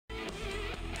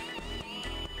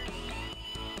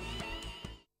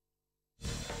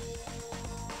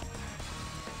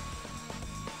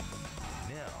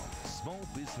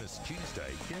Business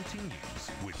Tuesday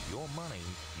continues with Your Money,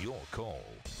 Your Call.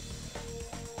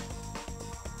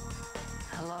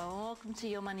 Hello and welcome to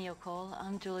Your Money, Your Call.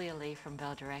 I'm Julia Lee from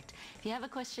Bell Direct. If you have a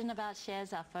question about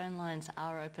shares, our phone lines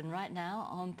are open right now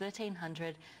on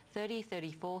 1300 30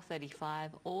 34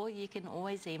 35, or you can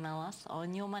always email us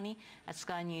on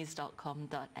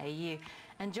yourmoney@skynews.com.au.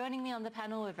 And joining me on the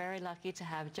panel, we're very lucky to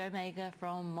have Joe Magyer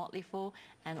from Motley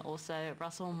and also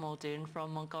Russell Muldoon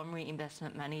from Montgomery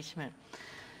Investment Management.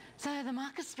 So the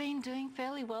market's been doing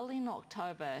fairly well in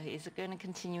October. Is it going to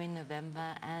continue in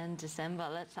November and December?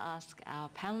 Let's ask our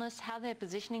panelists how they're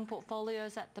positioning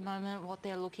portfolios at the moment, what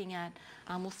they're looking at.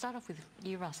 We'll start off with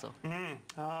you, Russell. Yeah,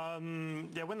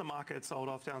 when the market sold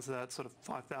off down to that sort of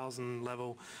 5,000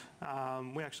 level,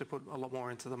 we actually put a lot more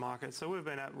into the market. So we've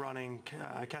been at running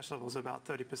cash levels about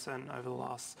 30% over the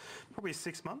last probably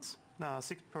 6 months.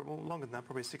 Longer than that,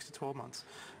 probably 6 to 12 months.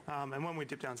 And when we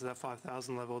dipped down to that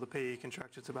 5,000 level, the PE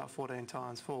contracted to about 14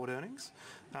 times forward earnings.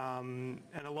 And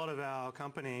a lot of our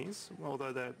companies,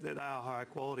 although they are higher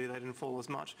quality, they didn't fall as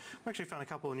much. We actually found a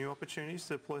couple of new opportunities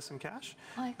to deploy some cash.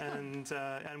 And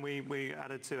we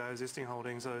added to our existing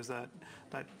holdings those that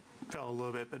fell a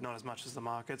little bit, but not as much as the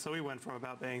market. So we went from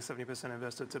about being 70%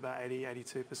 invested to about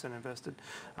 82% invested.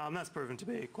 That's proven to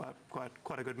be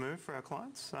quite a good move for our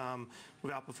clients.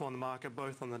 We've outperformed the market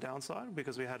both on the downside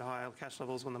because we had higher cash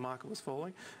levels when the market was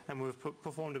falling, and we've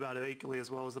performed about equally as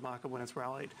well as the market when it's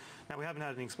rallied. Now, we haven't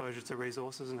had any exposure to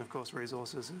resources, and of course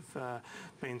resources have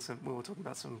been we were talking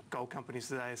about some gold companies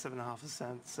today, 7.5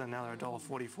 cents, and now they're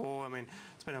 $1.44. I mean,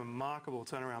 it's been a remarkable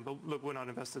turnaround. But look, we're not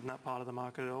invested in that part of the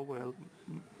market at all. We're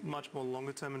much more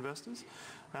longer-term investors.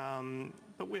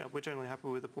 But we're generally happy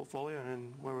with the portfolio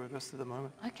and where we're invested at the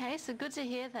moment. Okay, so good to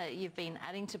hear that you've been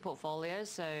adding to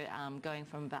portfolios, so going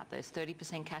from about those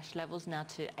 30% cash levels now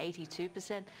to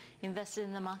 82% invested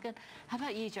in the market. How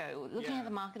about you, Joe? Looking at the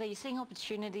market, are you seeing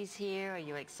opportunities here? Are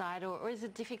you excited, or is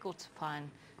it difficult to find?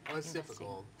 Well, it's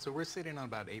difficult. So we're sitting on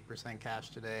about 8%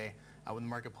 cash today. When the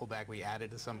market pulled back, we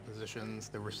added to some positions.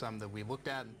 There were some that we looked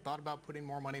at and thought about putting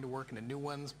more money to work into new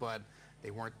ones, but they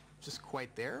weren't just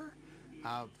quite there.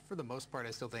 For the most part,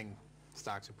 I still think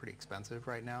stocks are pretty expensive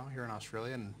right now here in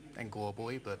Australia and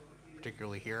globally, but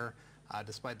particularly here.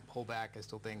 Despite the pullback, I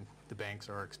still think the banks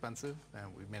are expensive,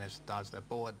 and we've managed to dodge that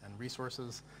bullet, and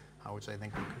resources, which I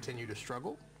think will continue to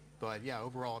struggle. But yeah,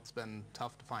 overall, it's been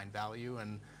tough to find value,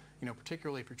 and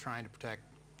particularly if you're trying to protect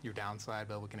your downside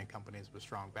by looking at companies with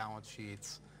strong balance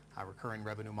sheets, recurring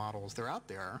revenue models. They're out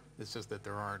there. It's just that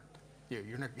there aren't.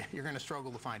 You're going to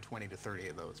struggle to find 20 to 30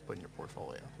 of those put in your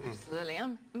portfolio. Absolutely.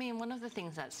 I mean, one of the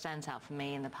things that stands out for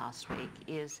me in the past week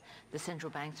is the central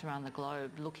banks around the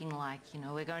globe looking like,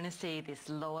 we're going to see this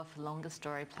lower for longer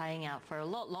story playing out for a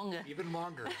lot longer. Even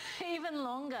longer. Even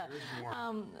longer.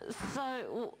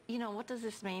 So, what does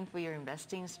this mean for your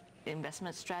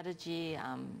investment strategy?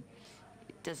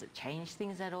 Does it change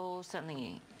things at all?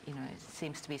 Certainly, it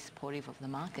seems to be supportive of the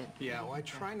market. Yeah, well, I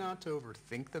try not to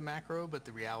overthink the macro, but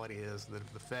the reality is that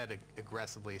if the Fed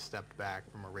aggressively stepped back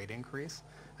from a rate increase,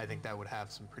 I think that would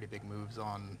have some pretty big moves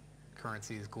on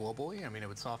currencies globally. I mean, it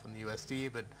would soften the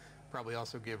USD, but probably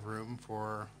also give room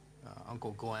for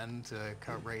Uncle Glenn to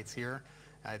cut rates here.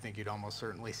 I think you'd almost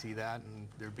certainly see that, and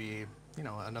there'd be,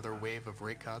 another wave of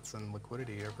rate cuts and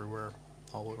liquidity everywhere,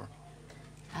 all over.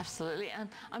 Absolutely. And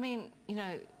I mean,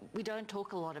 we don't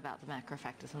talk a lot about the macro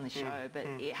factors on the show, but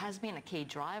it has been a key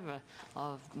driver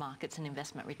of markets and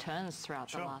investment returns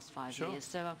throughout the last 5 years.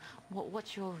 So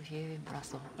what's your view,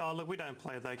 Russell? Oh, look, we don't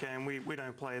play that game. We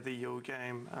don't play the yield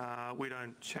game. We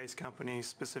don't chase companies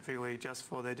specifically just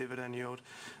for their dividend yield.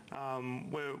 Our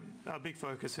big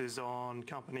focus is on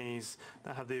companies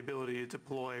that have the ability to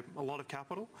deploy a lot of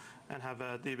capital and have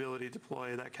the ability to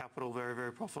deploy that capital very,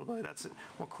 very profitably. That's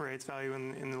what creates value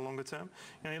in the longer term.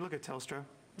 You look at Telstra.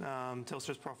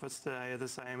 Telstra's profits today are the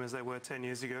same as they were 10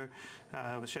 years ago.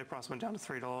 The share price went down to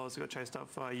 $3. It got chased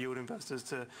up by yield investors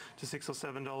to $6 or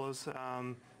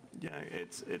 $7.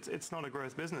 It's not a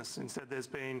growth business. Instead, there's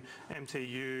been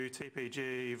MTU,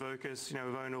 TPG, Vocus.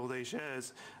 We've owned all these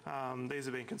shares. These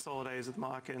have been consolidators of the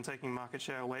market and taking market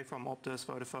share away from Optus,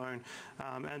 Vodafone,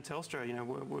 and Telstra.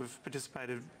 We've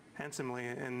participated handsomely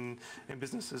in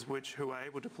businesses who are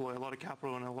able to deploy a lot of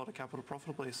capital and a lot of capital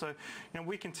profitably. So,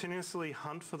 we continuously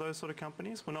hunt for those sort of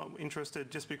companies. We're not interested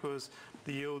just because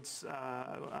the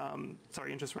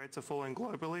interest rates are falling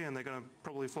globally, and they're going to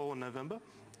probably fall in November.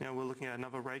 we're looking at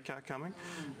another rate cut coming.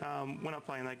 We're not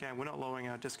playing that game. We're not lowering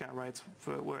our discount rates.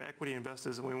 We're equity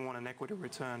investors and we want an equity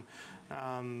return.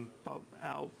 But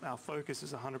our focus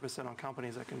is 100% on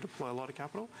companies that can deploy a lot of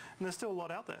capital. And there's still a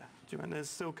lot out there. And there's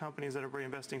still companies that are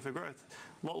reinvesting for growth.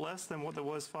 A lot less than what there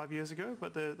was 5 years ago,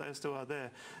 but they still are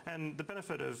there. And the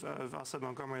benefit of us at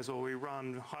Montgomery is, well, we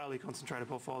run highly concentrated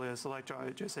portfolios. So like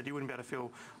Joe said, you wouldn't be able to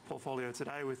fill a portfolio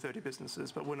today with 30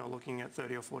 businesses, but we're not looking at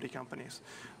 30 or 40 companies.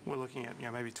 We're looking at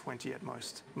maybe 20 at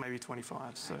most, maybe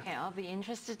 25. So. Okay, I'll be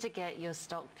interested to get your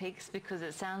stock picks because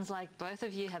it sounds like both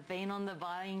of you have been on the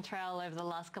buying trail over the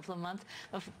last couple of months.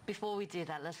 But before we do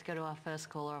that, let's go to our first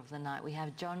caller of the night. We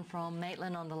have John from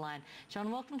Maitland on the line.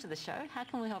 John, welcome to the show. How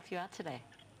can we help you out today?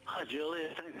 Hi, Julia.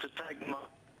 Thanks for taking my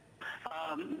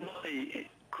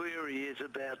query is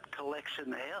about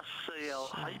Collection House,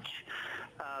 CLH.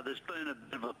 There's been a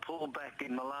bit of a pullback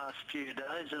in the last few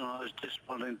days, and I was just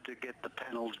wanting to get the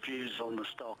panel's views on the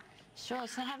stock. Sure.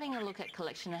 So having a look at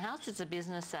Collection House, it's a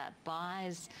business that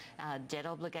buys debt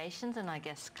obligations and I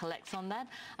guess collects on that.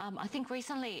 I think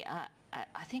recently,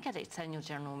 I think at its annual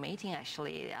general meeting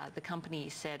actually, the company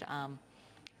said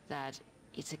that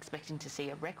it's expecting to see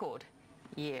a record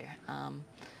year.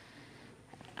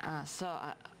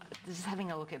 Just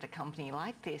having a look at a company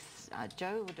like this,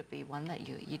 Joe, would it be one that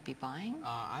you'd be buying?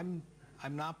 I'm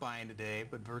not buying today,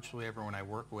 but virtually everyone I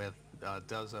work with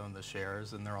does own the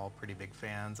shares, and they're all pretty big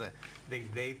fans.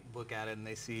 They look at it and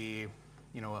they see,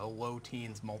 a low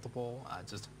teens multiple,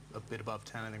 just a bit above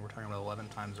 10. I think we're talking about 11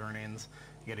 times earnings.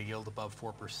 You get a yield above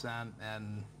 4%,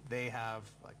 and they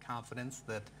have confidence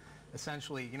that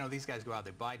essentially, these guys go out,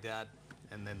 they buy debt,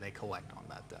 and then they collect on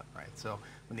that debt, right? So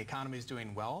when the economy is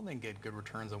doing well, they get good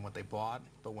returns on what they bought,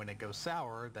 but when it goes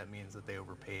sour, that means that they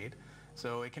overpaid.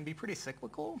 So it can be pretty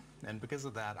cyclical, and because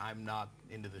of that, I'm not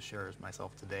into the shares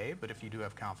myself today, but if you do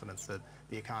have confidence that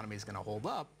the economy is going to hold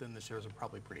up, then the shares are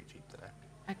probably pretty cheap today.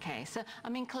 Okay, so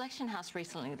Collection House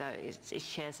recently, though, its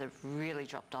shares have really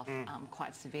dropped off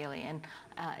quite severely, and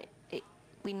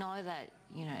we know that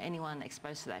anyone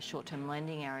exposed to that short-term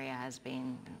lending area has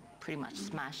been pretty much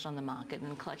smashed on the market,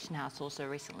 and Collection House also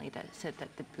recently said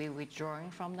that they'd be withdrawing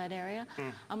from that area.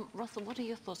 Russell, what are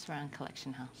your thoughts around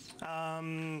Collection House?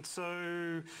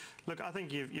 So, look, I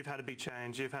think you've had a big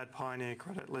change. You've had Pioneer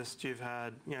Credit List. You've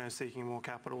had seeking more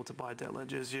capital to buy debt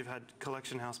ledgers. You've had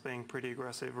Collection House being pretty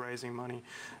aggressive, raising money,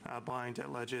 buying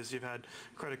debt ledgers. You've had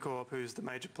Credit Corp, who's the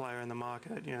major player in the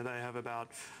market. They have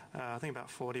about I think about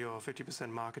 40 or 50%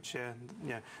 market share.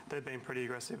 They've been pretty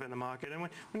aggressive in the market. And when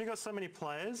you've got so many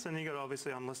players, and you've got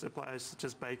obviously unlisted players such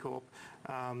as Baycorp,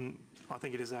 I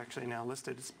think it is actually now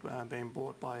listed. It's being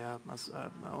bought by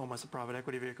almost a private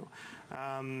equity vehicle.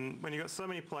 When you've got so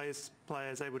many players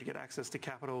able to get access to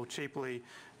capital cheaply,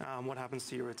 what happens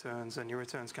to your returns? And your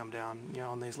returns come down,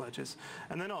 on these ledgers.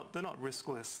 And they're not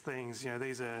riskless things.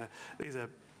 These are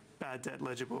bad debt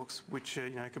ledger books, which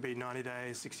could be 90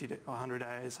 days, 60 days, 100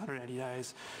 days, 180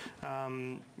 days,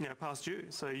 past due.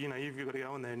 So you've got to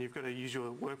go in there and you've got to use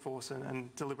your workforce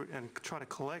and deliver and try to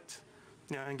collect,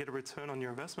 and get a return on your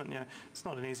investment. It's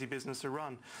not an easy business to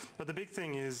run. But the big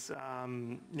thing is,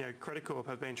 Credit Corp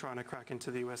have been trying to crack into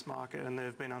the US market, and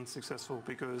they've been unsuccessful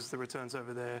because the returns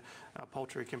over there are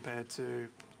paltry compared to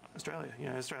Australia.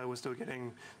 Australia was still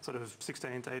getting sort of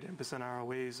 16 to 18%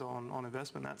 ROEs on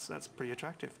investment. That's pretty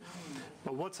attractive.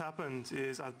 But what's happened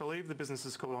is, I believe the business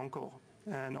is called Encore,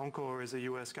 and Encore is a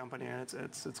US company, and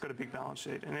it's got a big balance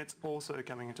sheet, and it's also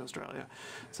coming into Australia.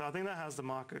 So I think that has the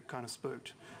market kind of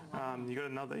spooked. You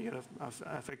got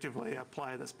effectively a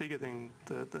player that's bigger than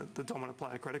the dominant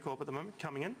player, Credit Corp, at the moment,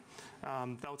 coming in.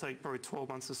 They'll take probably 12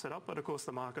 months to set up, but of course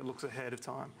the market looks ahead of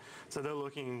time. So they're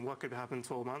looking what could happen in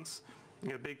 12 months. You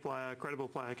get a big player, credible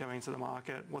player coming into the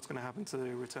market. What's going to happen to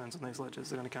the returns on these ledgers?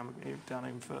 They're going to come down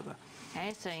even further.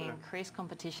 Okay, so increased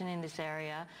competition in this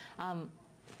area.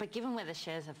 But given where the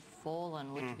shares have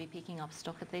fallen, would you be picking up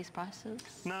stock at these prices?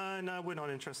 No, we're not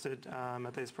interested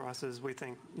at these prices. We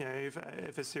think,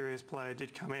 if a serious player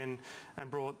did come in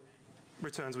and brought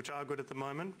returns which are good at the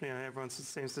moment, everyone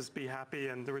seems to be happy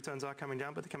and the returns are coming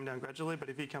down, but they're coming down gradually. But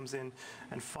if he comes in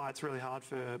and fights really hard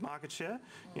for market share,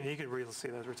 you could really see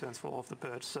those returns fall off the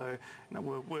perch. So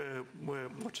we're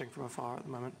watching from afar at the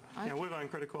moment. Okay. We've owned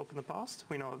Credit Corp in the past.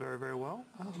 We know it very, very well,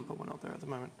 but we're not there at the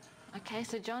moment. Okay,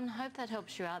 so John, hope that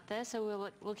helps you out there. So we're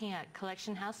looking at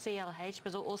Collection House, CLH,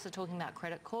 but we're also talking about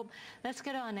Credit Corp. Let's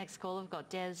go to our next call. We've got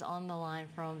Des on the line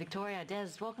from Victoria. Des,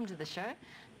 welcome to the show.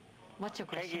 What's your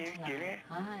question tonight? Thank you, Julia.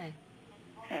 Hi.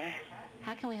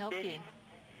 How can we help you?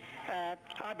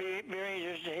 I'd be very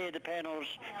interested to hear the panel's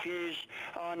views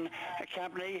on a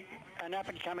company, an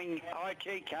up-and-coming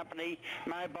IT company,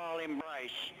 Mobile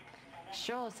Embrace.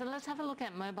 Sure. So let's have a look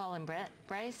at Mobile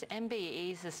Embrace.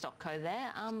 MBE is the stock code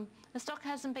there. The stock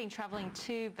hasn't been travelling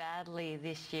too badly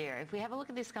this year. If we have a look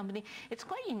at this company, it's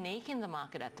quite unique in the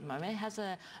market at the moment. It has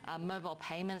a mobile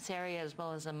payments area as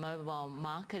well as a mobile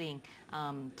marketing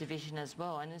division as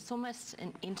well, and it's almost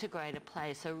an integrated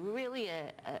play. So really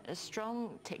a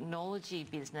strong technology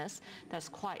business that's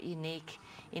quite unique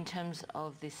in terms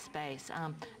of this space,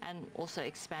 and also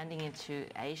expanding into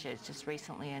Asia. It's just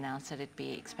recently announced that it'd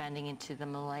be expanding into the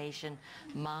Malaysian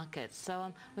market.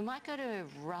 So we might go to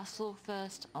Russell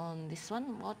first on this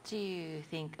one. What do you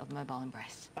think of Mobile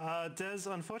Embrace? Des,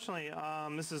 unfortunately,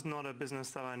 this is not a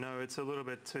business that I know. It's a little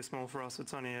bit too small for us.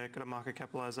 It's only got a market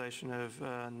capitalisation of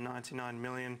 99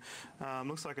 million.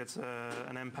 Looks like it's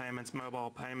an M-Payments,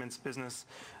 mobile payments business.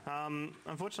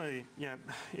 Unfortunately,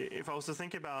 if I was to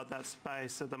think about that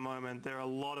space at the moment, there are a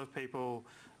lot of people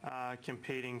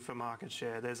competing for market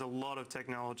share. There's a lot of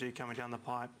technology coming down the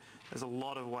pipe. There's a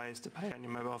lot of ways to pay on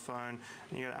your mobile phone.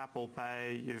 You got Apple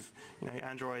Pay.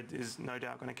 Android is no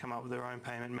doubt going to come up with their own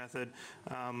payment method.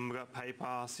 We've got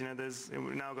PayPass.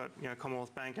 We've now got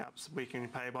Commonwealth Bank apps we can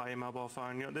pay by your mobile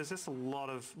phone. There's just a lot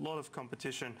of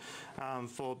competition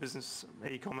for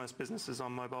e-commerce businesses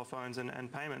on mobile phones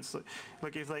and payments.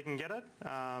 Look, if they can get it,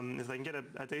 if they can get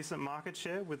a decent market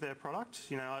share with their product,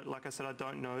 like I said, I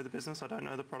don't know the business. I don't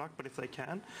know the product, but if they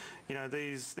can,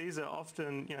 these are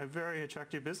often very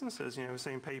attractive businesses. We've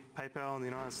seen PayPal in the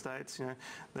United States,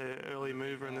 the early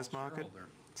mover in this market.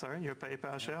 Sorry, you're a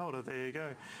PayPal shareholder. There you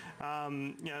go.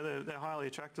 They're highly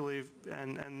attractive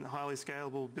and highly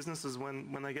scalable businesses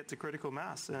when they get to critical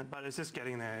mass. But it's just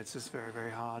getting there. It's just very,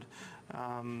 very hard.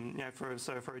 For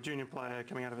a junior player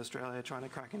coming out of Australia trying to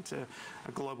crack into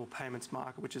a global payments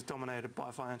market, which is dominated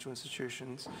by financial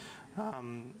institutions,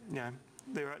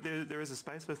 there is a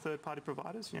space for third-party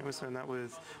providers. We're seeing that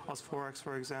with Forex,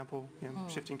 for example,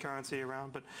 shifting currency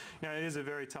around. But it is a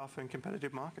very tough and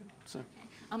competitive market. So.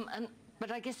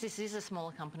 But I guess this is a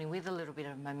smaller company with a little bit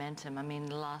of momentum. I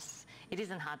mean, it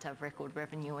isn't hard to have record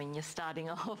revenue when you're starting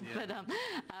off, but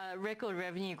record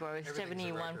revenue growth,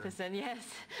 71%, yes,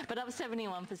 but up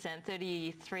 71%,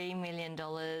 $33 million.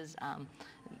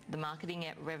 The marketing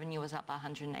revenue was up by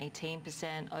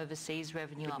 118%, overseas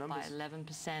revenue up by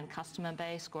 11%, customer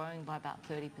base growing by about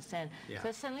 30%. Yeah. So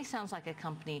it certainly sounds like a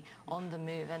company on the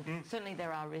move, and certainly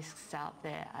there are risks out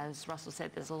there. As Russell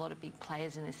said, there's a lot of big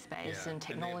players in this space, and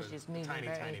technology is moving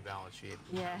tiny balance sheet.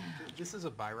 Yeah. This is a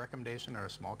buy recommendation or a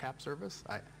small cap service.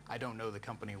 I don't know the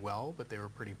company well, but they were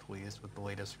pretty pleased with the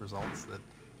latest results that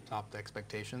topped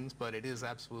expectations. But it is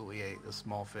absolutely a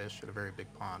small fish at a very big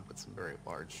pond with some very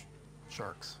large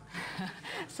sharks.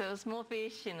 So a small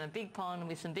fish in a big pond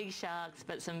with some big sharks,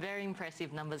 but some very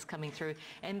impressive numbers coming through.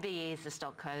 MBE is the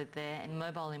stock code there, and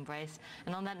Mobile Embrace.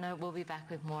 And on that note, we'll be back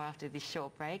with more after this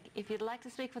short break. If you'd like to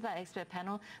speak with our expert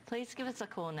panel, please give us a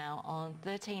call now on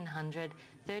 1300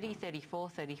 30 34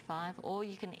 35, or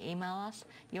you can email us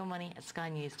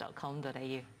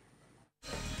yourmoney@skynews.com.au.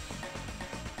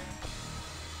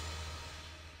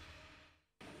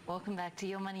 Welcome back to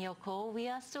Your Money, Your Call. We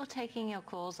are still taking your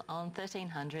calls on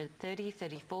 1300 30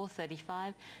 34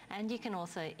 35, and you can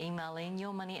also email in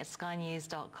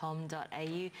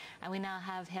yourmoney@skynews.com.au. And we now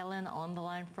have Helen on the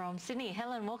line from Sydney.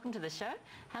 Helen, welcome to the show.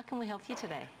 How can we help you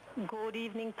today? Good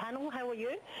evening, panel. How are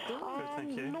you? Good,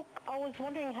 thank you. Look, I was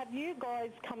wondering, have you guys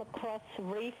come across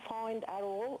Refind at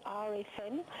all,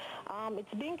 RFN?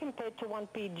 It's being compared to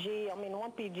 1PG. I mean,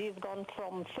 1PG has gone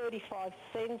from 35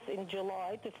 cents in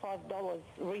July to $5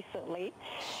 recently.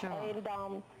 Sure.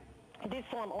 And this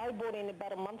one I bought in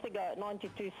about a month ago at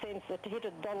 92 cents. It hit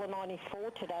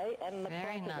 $1.94 today, and the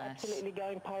price is absolutely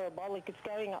going parabolic. It's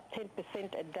going up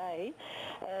 10% a day,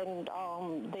 and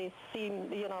there seem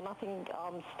nothing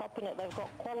stopping it. They've got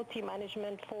quality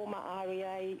management, former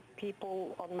REA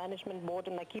people on management board,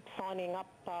 and they keep signing up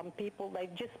people.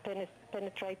 They've just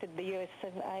penetrated the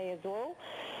USA as well.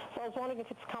 So I was wondering if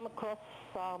it's come across.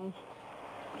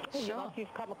 Sure. If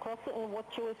you've come across it and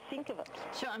what you think of it.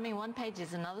 Sure. I mean, OnePage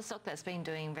is another stock that's been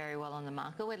doing very well on the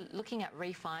market. We're looking at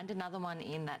Refind, another one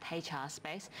in that HR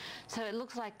space. So it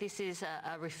looks like this is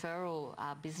a referral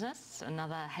business,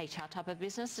 another HR type of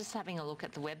business. Just having a look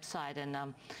at the website, and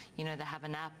they have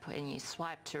an app, and you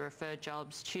swipe to refer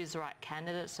jobs, choose the right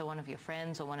candidate, so one of your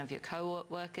friends or one of your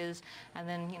co-workers, and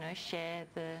then share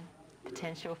the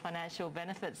potential financial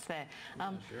benefits there.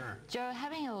 Sure. Joe,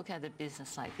 having a look at a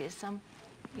business like this,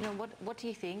 what do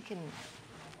you think? And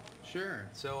Sure.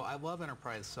 So I love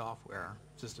enterprise software,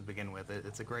 just to begin with.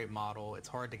 It's a great model. It's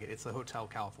hard to get. It's the Hotel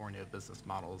California business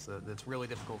models. It's really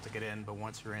difficult to get in, but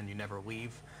once you're in, you never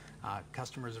leave.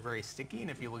 Customers are very sticky, and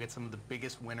if you look at some of the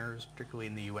biggest winners, particularly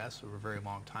in the U.S. over a very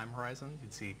long time horizon,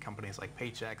 you'd see companies like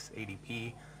Paychex,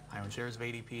 ADP. I own shares of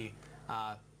ADP.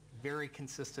 Very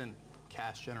consistent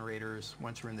cash generators.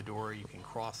 Once you're in the door, you can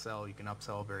cross-sell, you can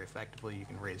upsell very effectively, you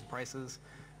can raise prices.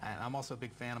 And I'm also a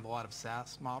big fan of a lot of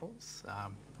SaaS models,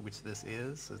 which this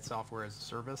is. It's software as a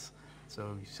service.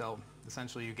 So you sell,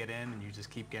 essentially you get in and you just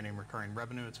keep getting recurring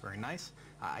revenue. It's very nice.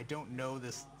 I don't know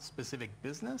this specific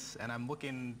business, and I'm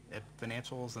looking at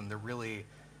financials, and there really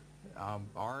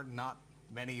are not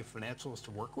many financials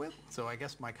to work with. So I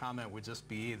guess my comment would just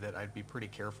be that I'd be pretty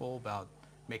careful about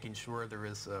making sure there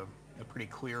is a pretty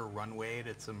clear runway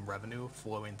to some revenue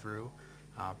flowing through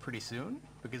pretty soon,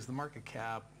 because the market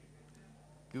cap,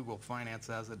 Google Finance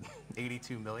has at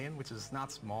 82 million, which is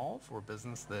not small for a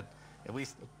business that, at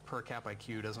least per cap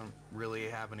IQ, doesn't really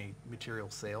have any material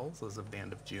sales as of the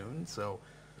end of June. So,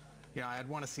 you know, I'd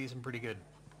want to see some pretty good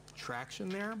traction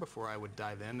there before I would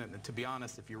dive in. And to be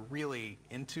honest, if you're really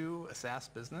into a SaaS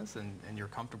business and you're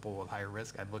comfortable with higher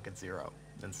risk, I'd look at Xero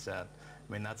instead.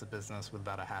 I mean, that's a business with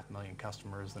about 500,000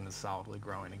 customers and is solidly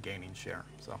growing and gaining share.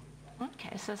 So.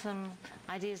 Okay, so some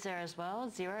ideas there as well.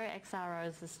 Xero, XRO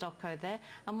is the stock code there.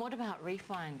 And what about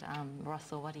Refind,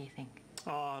 Russell? What do you think?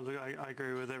 Oh, look, I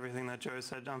agree with everything that Joe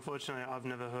said. Unfortunately, I've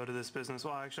never heard of this business.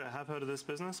 Well, actually, I have heard of this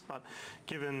business, but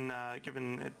given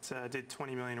it did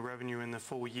 20 million in revenue in the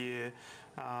full year,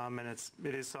 and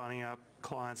it is signing up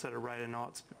clients at a rate of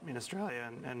knots in Australia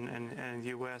and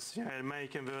US, you know, it may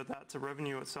convert that to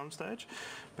revenue at some stage.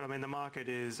 But I mean, the market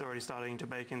is already starting to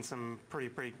bake in some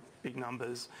pretty big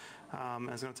numbers. And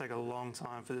it's going to take a long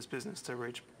time for this business to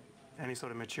reach any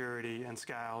sort of maturity and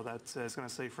scale that is going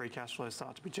to see free cash flow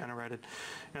start to be generated.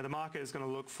 You know, the market is going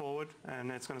to look forward, and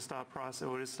it's going to start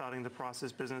it is starting to price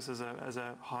this business as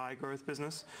a high growth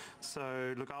business.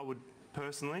 So look, I would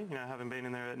personally, you know, having been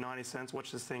in there at 90 cents,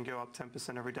 watch this thing go up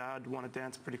 10% every day, I'd want to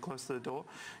dance pretty close to the door,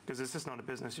 because it's just not a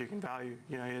business you can value.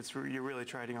 You know, you're really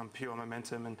trading on pure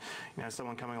momentum, and you know,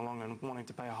 someone coming along and wanting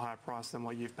to pay a higher price than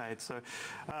what you've paid. So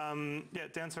yeah,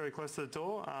 dance very close to the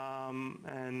door,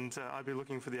 and I'd be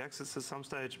looking for the exits at some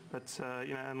stage. But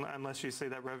you know, unless you see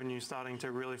that revenue starting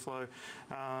to really flow,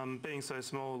 being so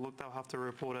small, look, they'll have to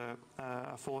report a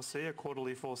 4C, a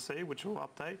quarterly 4C, which will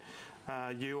update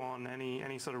you on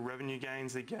any sort of revenue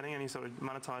gains they're getting, any sort of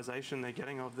monetization they're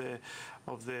getting of their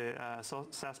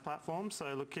SaaS platform.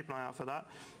 So look, keep an eye out for that.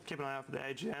 Keep an eye out for the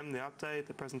AGM, the update,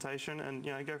 the presentation, and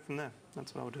you know, go from there.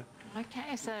 That's what I'll do.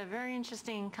 Okay, so very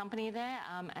interesting company there,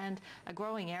 and a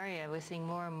growing area. We're seeing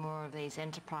more and more of these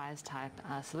enterprise type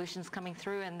solutions coming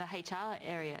through, and the HR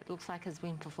area, it looks like, has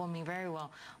been performing very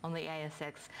well on the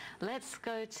ASX. Let's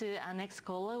go to our next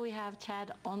caller. We have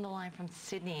Chad on the line from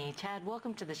Sydney. Chad,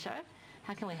 welcome to the show.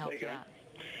 How can we help you out?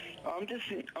 I'm just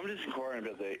inquiring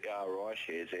about the RI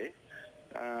shares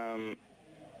there.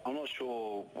 I'm not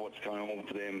sure what's going on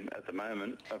for them at the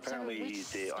moment. Apparently,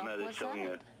 I know they're selling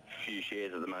a few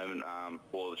shares at the moment.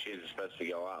 Well, the shares are supposed to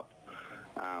go up,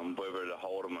 whether to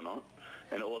hold them or not.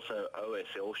 And also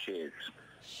OSL shares.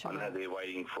 Sure. I know they're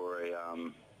waiting for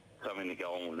something to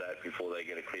go on with that before they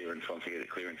get a clearance. Once they get a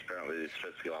clearance, apparently they're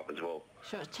supposed to go up as well.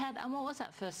 Sure. Chad, and what was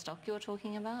that first stock you were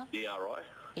talking about? ERI.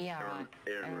 Aaron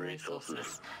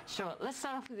Resources. Sure. Let's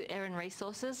start off with Aaron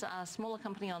Resources, a smaller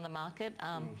company on the market.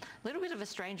 A little bit of a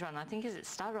strange one. I think it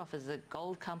started off as a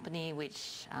gold company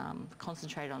which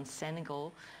concentrated on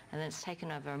Senegal, and then it's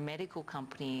taken over a medical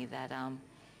company that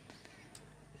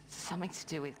something to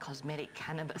do with cosmetic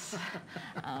cannabis.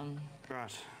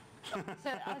 Right. So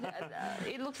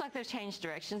it looks like they've changed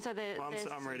direction. So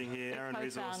I'm reading here, Aaron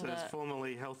Resources,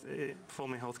 formerly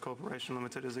Health Corporation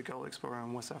Limited, is a gold explorer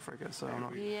in West Africa. So I'm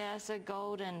not... Yeah, so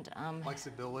gold and...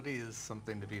 Flexibility is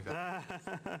something to be valued.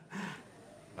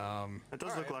 It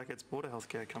does look like it's bought a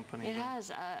healthcare company. It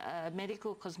has a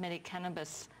medical cosmetic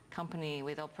cannabis company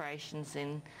with operations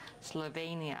in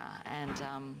Slovenia, and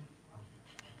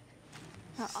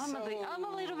I'm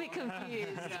a little bit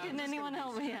confused. Can anyone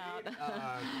help me out?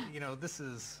 You know, this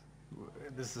is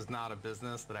not a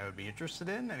business that I would be interested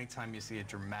in. Anytime you see a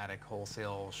dramatic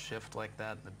wholesale shift like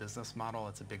that in the business model,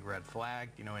 it's a big red flag.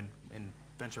 You know, in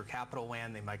venture capital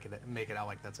land, they might make it out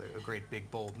like that's a great big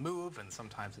bold move, and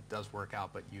sometimes it does work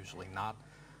out, but usually not.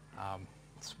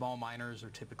 Small miners are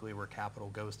typically where capital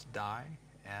goes to die,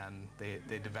 and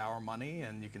they devour money,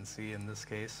 and you can see in this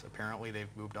case, apparently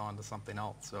they've moved on to something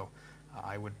else. So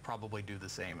I would probably do the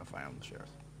same if I owned the shares.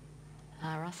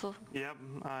 Russell? Yep,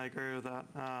 I agree with that.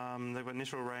 They've got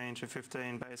initial range of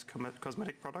 15 base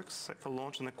cosmetic products set for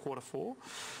launch in the Q4.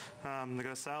 They've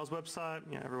got a sales website.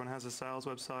 Everyone has a sales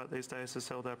website these days to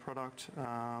sell their product.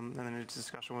 And then it's a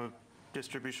discussion with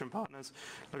distribution partners.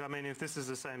 Look, I mean, if this is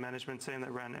the same management team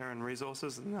that ran Aaron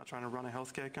Resources and they're trying to run a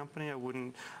healthcare company, I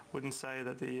wouldn't say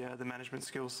that the management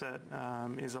skill set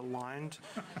is aligned.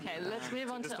 Okay, let's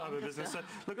move on to this type of business. So,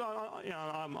 look,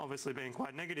 I'm obviously being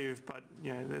quite negative, but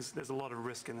there's a lot of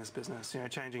risk in this business.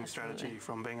 Changing strategy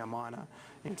from being a miner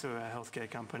into a healthcare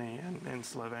company in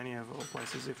Slovenia of all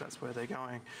places, if that's where they're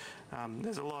going,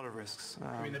 there's a lot of risks.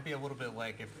 I mean, it'd be a little bit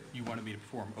like if you wanted me to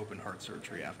perform open heart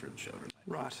surgery after the show tonight.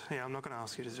 Right. Yeah, I'm not going to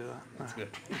ask you to do that. That's good.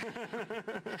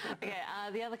 Okay,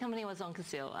 the other company was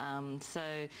OncoSil.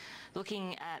 So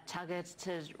looking at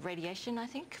targeted radiation, I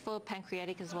think, for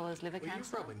pancreatic as well as liver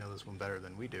cancer. You probably know this one better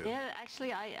than we do. Yeah,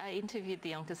 actually, I interviewed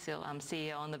the OncoSil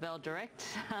CEO on the Bell Direct,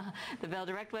 the Bell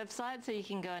Direct website, so you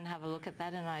can go and have a look at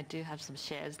that, and I do have some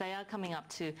shares. They are coming up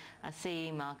to a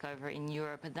CE mark over in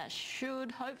Europe, and that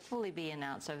should hopefully be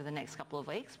announced over the next couple of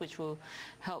weeks, which will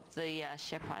help the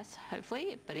share price,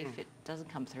 hopefully. But if it doesn't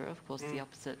come through, of course, the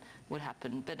opposite would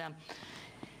happen. But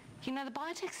the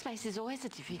biotech space is always a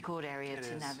difficult area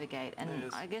to navigate,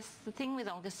 and I guess the thing with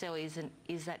OncoSil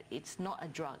is that it's not a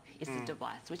drug, it's a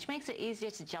device, which makes it easier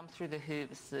to jump through the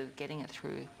hoops of getting it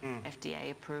through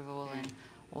FDA approval and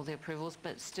all the approvals,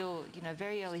 but still,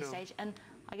 very early stage. And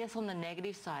I guess on the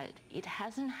negative side, it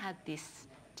hasn't had this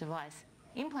device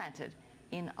implanted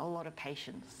in a lot of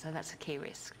patients, so that's a key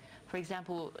risk. For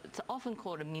example, it's often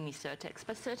called a mini Certex,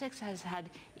 but Certex has had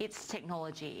its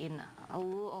technology in a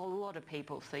lot of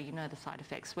people, so you know the side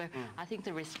effects. Where I think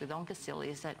the risk with OncoSil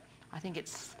is that I think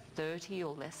it's 30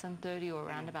 or less than 30 or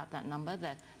around about that number.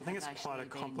 I think it's quite a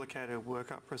complicated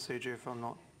workup procedure, if I'm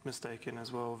not mistaken,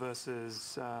 as well,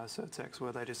 versus Certex,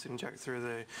 where they just inject through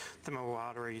the femoral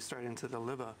artery straight into the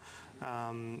liver.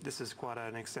 This is quite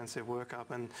an extensive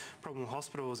workup, and problem with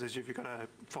hospitals is you've got to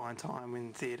find time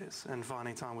in theatres, and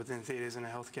finding time within theatres in a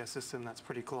healthcare system that's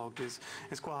pretty clogged is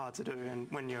quite hard to do. And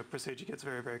when your procedure gets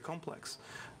very, very complex,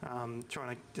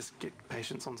 trying to just get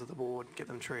patients onto the board, get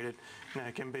them treated,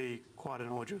 can be quite an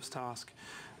arduous task.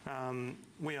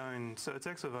 We own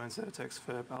Certex. We've owned Certex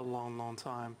for a long, long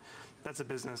time. That's a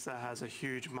business that has a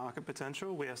huge market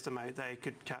potential. We estimate they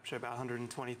could capture about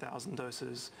 120,000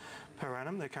 doses per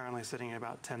annum. They're currently sitting at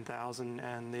about 10,000,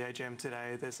 and the AGM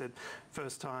today, they said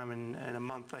first time in a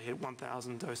month they hit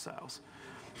 1,000 dose sales.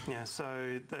 Yeah,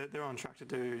 so they're on track to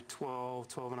do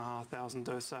 12,500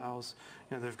 dose sales.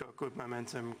 They've got good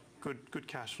momentum, good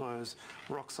cash flows,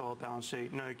 rock solid balance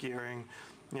sheet, no gearing.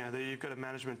 You've got a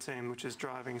management team which is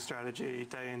driving strategy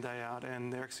day in, day out,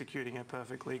 and they're executing it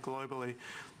perfectly globally.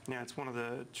 It's one of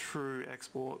the true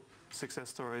export success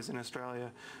stories in Australia.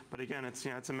 But again, it's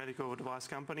a medical device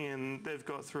company, and they've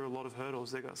got through a lot of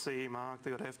hurdles. They've got CE mark,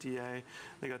 they've got FDA,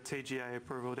 they've got TGA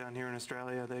approval down here in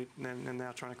Australia. They're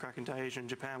now trying to crack into Asia and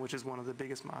Japan, which is one of the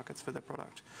biggest markets for their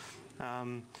product.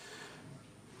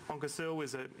 OncoSil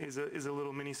is a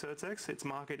little mini Certex. Its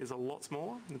market is a lot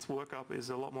smaller. Its workup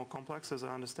is a lot more complex, as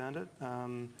I understand it.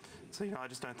 So I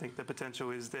just don't think the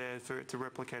potential is there for it to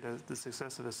replicate the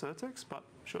success of a Certex. But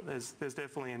sure, there's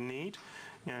definitely a need.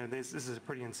 This is a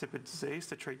pretty insipid disease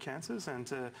to treat cancers, and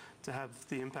to have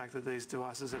the impact that these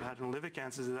devices have had in liver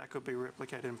cancers, that could be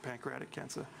replicated in pancreatic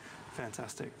cancer.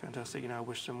 Fantastic. I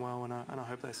wish them well, and I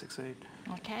hope they succeed.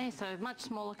 Okay, so much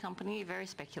smaller company, very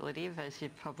speculative, as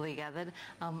you've probably gathered.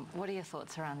 What are your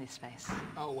thoughts around this space?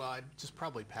 Oh, well, I'd just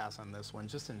probably pass on this one.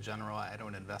 Just in general, I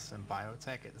don't invest in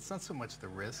biotech. It's not so much the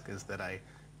risk as that I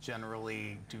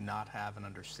generally do not have an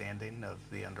understanding of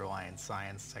the underlying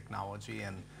science, technology,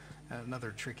 and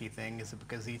another tricky thing is that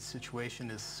because each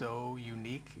situation is so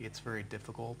unique, it's very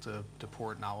difficult to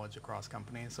port knowledge across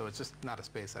companies. So it's just not a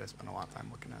space that I spend a lot of time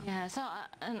looking at. Yeah, so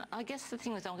and I guess the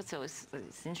thing with OncoSil is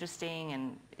it's interesting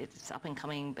and it's up and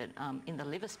coming, but in the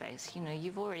liver space,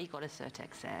 you've already got a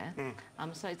Certex there.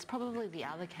 So it's probably the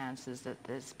other cancers that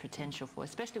there's potential for,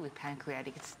 especially with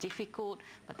pancreatic. It's difficult,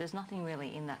 but there's nothing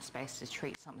really in that space to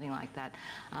treat something like that.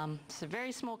 So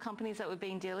very small companies that we've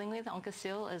been dealing with,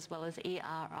 OncoSil as well as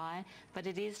ERI. But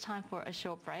it is time for a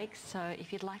short break, so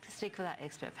if you'd like to speak with our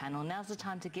expert panel, now's the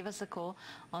time to give us a call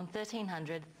on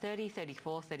 1300 30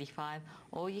 34 35,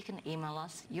 or you can email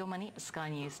us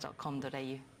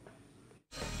yourmoney@skynews.com.au.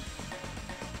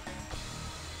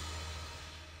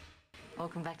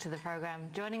 Welcome back to the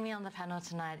program. Joining me on the panel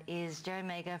tonight is Joe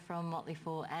Magyer from Motley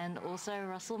and also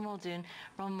Russell Muldoon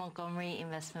from Montgomery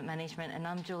Investment Management, and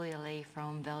I'm Julia Lee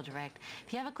from Bell Direct.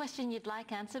 If you have a question you'd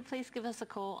like answered, please give us a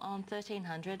call on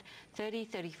 1300 30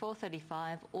 34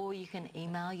 35, or you can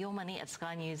email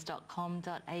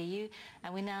yourmoney@skynews.com.au.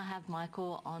 And we now have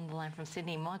Michael on the line from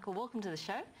Sydney. Michael, welcome to the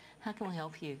show. How can we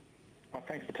help you? Well,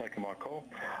 thanks for taking my call.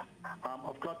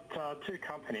 I've got two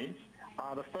companies.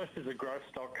 The first is a growth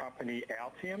stock company,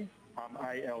 Altium,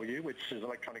 ALU, which is an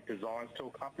electronic design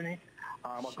tool company.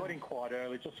 I got in quite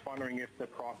early, just wondering if the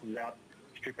price is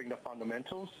outstripping the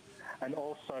fundamentals. And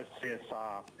also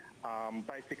CSR,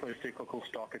 basically a cyclical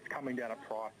stock. It's coming down at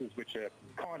prices which are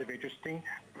kind of interesting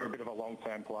for a bit of a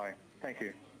long-term play. Thank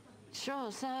you.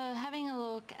 Sure. So having a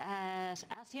look at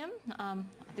Altium,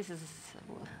 this is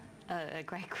a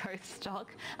great growth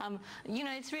stock. You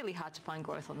know, it's really hard to find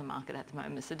growth on the market at the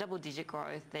moment. So double-digit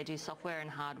growth. They do software and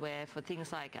hardware for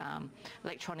things like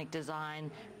electronic design,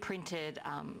 printed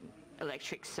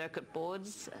electric circuit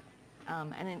boards.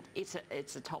 And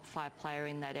it's a top 5 player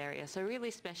in that area. So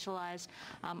really specialised.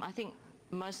 I think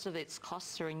most of its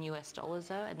costs are in US dollars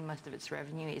though, and most of its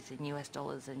revenue is in US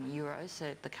dollars and euros.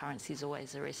 So the currency is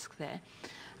always a risk there.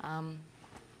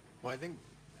 Well, I think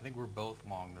we're both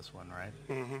long this one, right?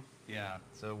 Mm-hmm. Yeah,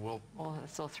 so we'll... Well,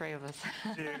 that's all three of us.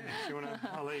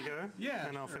 I'll let you go. Yeah,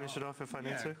 and I'll finish it off if I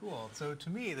need to. Yeah, cool. So to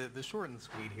me, the short and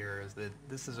sweet here is that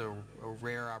this is a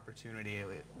rare opportunity,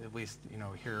 at least, you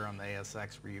know, here on the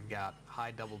ASX, where you've got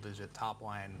high double-digit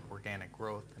top-line organic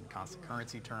growth in constant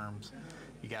currency terms.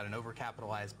 You got an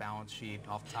overcapitalized balance sheet.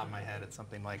 Off the top of my head, it's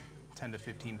something like 10 to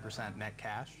 15% net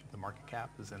cash. The market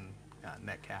cap is in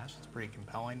net cash. It's pretty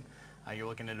compelling. You're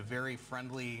looking at a very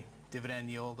friendly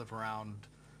dividend yield of around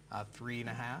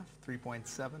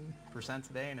 3.7%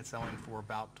 today, and it's selling for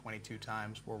about 22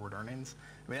 times forward earnings.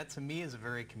 I mean, that to me is a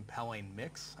very compelling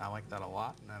mix. I like that a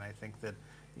lot, and I think that,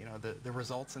 you know, the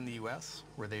results in the U.S.,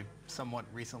 where they've somewhat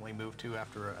recently moved to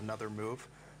after another move,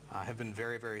 have been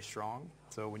very, very strong.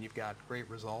 So when you've got great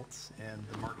results in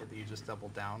the market that you just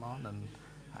doubled down on, and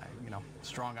you know,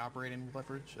 strong operating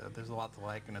leverage, there's a lot to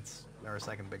like, and it's our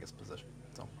second biggest position.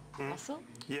 So. Russell?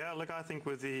 Yeah, look, I think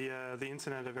with the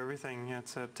Internet of Everything,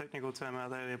 it's a technical term out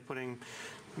there. They're putting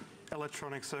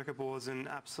electronic circuit boards in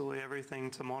absolutely everything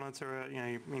to monitor it. You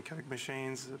know, in Coke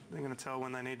machines, they're going to tell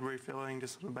when they need refilling,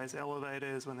 just sort of base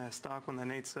elevators, when they're stuck, when they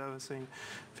need servicing.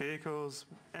 Vehicles,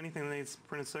 anything that needs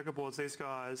printed circuit boards, these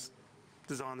guys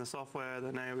design the software, the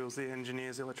enables the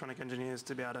engineers, the electronic engineers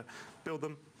to be able to build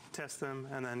them, test them,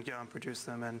 and then go and produce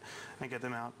them and get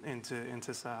them out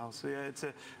into sales. So yeah, it's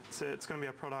going to be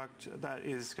a product that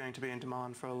is going to be in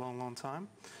demand for a long, long time.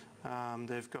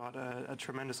 They've got a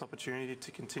tremendous opportunity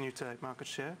to continue to take market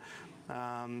share.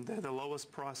 They're the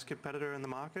lowest price competitor in the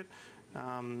market,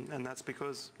 and that's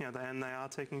because, you know, they are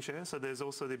taking share. So there's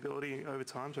also the ability over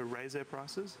time to raise their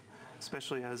prices,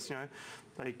 especially as, you know,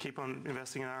 they keep on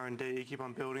investing in R&D, keep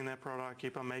on building their product,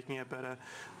 keep on making it better.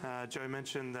 Joe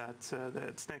mentioned that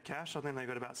it's net cash. I think they've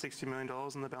got about $60 million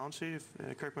on the balance sheet.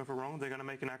 Correct me if I'm wrong. They're going to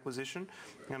make an acquisition.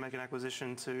 They're going to make an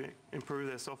acquisition to improve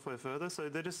their software further. So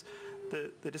they're just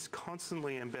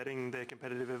constantly embedding their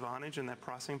competitive advantage and their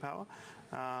pricing power.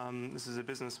 This is a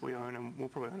business we own, and we'll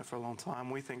probably own it for a long time.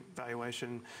 We think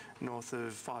valuation north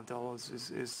of $5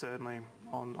 is certainly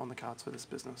on the cards for this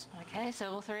business. Okay,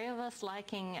 so all three of us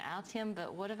liking Altium,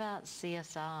 but what about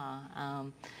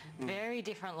CSR? Very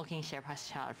different looking share price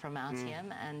chart from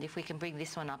Altium, and if we can bring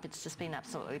this one up, it's just been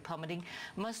absolutely plummeting,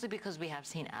 mostly because we have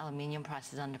seen aluminium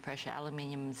prices under pressure.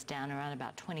 Aluminium's down around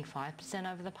about 25%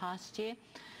 over the past year.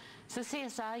 So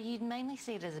CSR, you'd mainly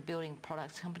see it as a building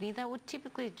products company that would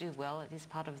typically do well at this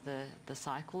part of the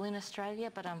cycle in Australia,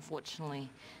 but unfortunately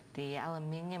the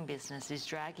aluminium business is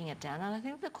dragging it down. And I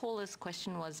think the caller's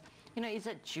question was, you know, is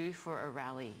it due for a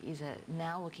rally? Is it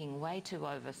now looking way too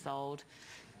oversold?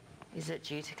 Is it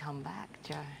due to come back,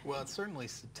 Joe? Well, it's certainly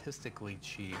statistically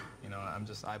cheap. You know, I'm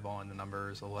just eyeballing the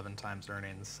numbers, 11 times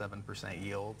earnings, 7%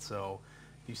 yield. So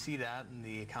if you see that and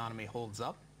the economy holds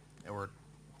up or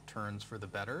turns for the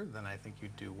better, then I think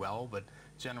you'd do well. But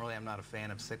generally, I'm not a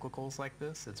fan of cyclicals like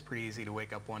this. It's pretty easy to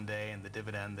wake up one day and the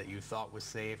dividend that you thought was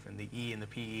safe and the E and the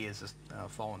PE is just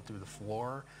falling through the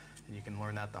floor, and you can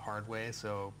learn that the hard way.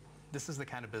 So this is the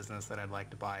kind of business that I'd like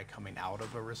to buy coming out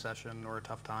of a recession or a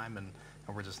tough time, and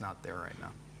we're just not there right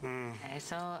now. Okay,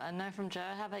 so a no from Joe.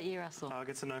 How about you, Russell?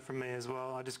 Gets a no from me as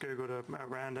well. I just Googled a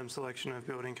random selection of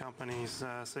building companies,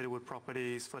 Cedarwood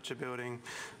Properties, Fletcher Building,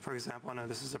 for example. I know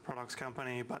this is a products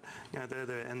company, but they're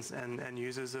the end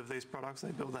users of these products. They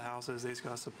build the houses. These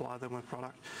guys supply them with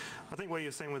product. I think what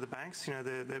you're seeing with the banks,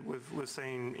 we've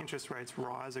seen interest rates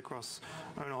rise across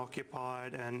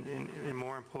owner-occupied and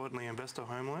more importantly, investor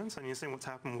home loans. And you're seeing what's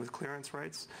happened with clearance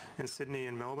rates in Sydney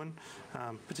and Melbourne,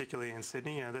 particularly in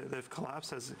Sydney. They've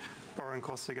collapsed as borrowing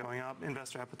costs are going up,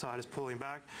 investor appetite is pulling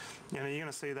back. You're going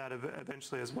to see that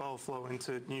eventually as well flow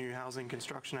into new housing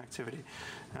construction activity.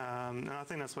 And I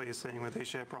think that's what you're seeing with these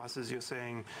share prices. You're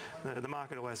seeing the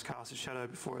market always casts a shadow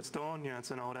before it's dawn.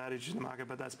 It's an old adage in the market,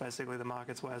 but that's basically the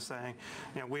market's way of saying,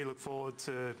 we look forward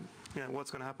to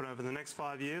what's going to happen over the next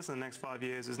 5 years. And the next 5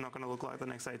 years is not going to look like the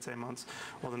next 18 months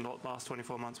or the last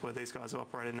 24 months where these guys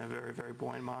operate in a very, very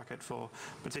buoyant market for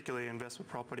particularly investment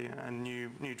property and new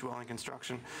dwelling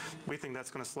construction. We think that's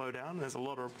going to slow down. There's a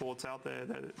lot of reports out there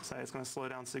that say it's going to slow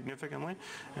down significantly.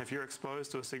 And if you're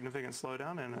exposed to a significant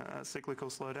slowdown and a cyclical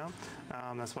slowdown,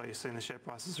 that's why you're seeing the share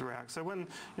prices react. So when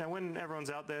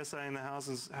everyone's out there saying the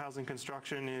housing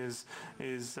construction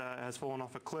has fallen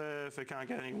off a cliff, it can't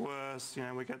get any worse,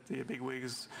 we get the big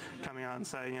wigs coming out and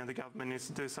say the government needs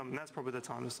to do something. That's probably the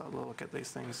time to start to look at these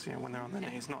things when they're on their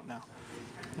knees, not now.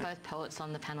 Both poets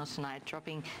on the panel tonight,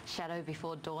 dropping shadow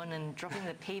before dawn and dropping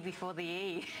the P before the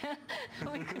E.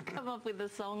 We could come up with a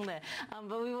song there.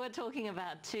 But we were talking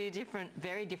about two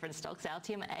very different stocks,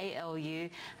 Altium, ALU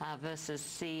versus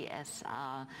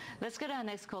CSR. Let's go to our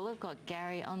next caller. We've got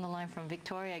Gary on the line from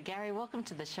Victoria. Gary, welcome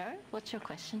to the show. What's your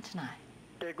question tonight?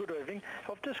 Yeah, good evening.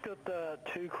 I've just got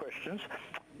two questions.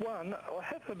 One, I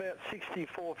have about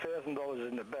 $64,000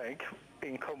 in the bank,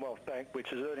 in Commonwealth Bank,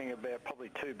 which is earning about probably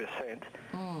 2%.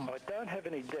 I don't have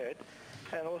any debt,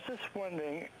 and I was just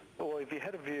wondering, or if you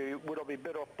had a view, would I be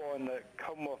better off buying the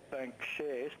Commonwealth Bank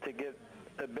shares to get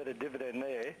a better dividend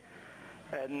there?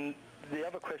 And the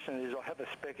other question is, I have a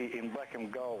specky in black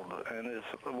and gold, and I was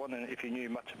wondering if you knew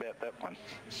much about that one.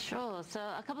 Sure. So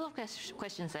a couple of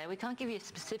questions there. We can't give you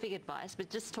specific advice, but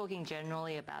just talking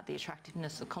generally about the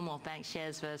attractiveness of Commonwealth Bank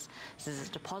shares versus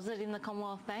a deposit in the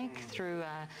Commonwealth Bank through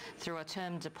a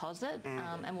term deposit.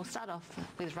 And we'll start off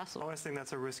with Russell. I always think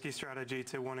that's a risky strategy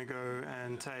to want to go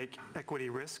and take equity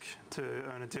risk to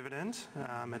earn a dividend.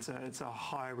 It's a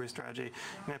high risk strategy.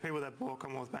 People that bought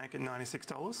Commonwealth Bank at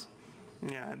 $96.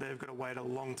 They've got to wait a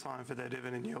long time for their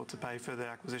dividend yield to pay for their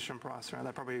acquisition price. Right?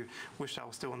 They probably wish they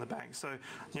were still in the bank. So,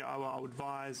 I would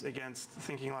advise against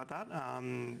thinking like that.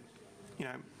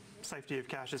 Safety of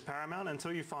cash is paramount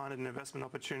until you find an investment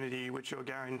opportunity which you're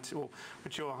guaranteed, or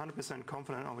which you're 100%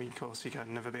 confident. Of course, you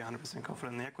can never be 100%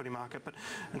 confident in the equity market, but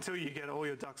until you get all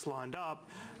your ducks lined up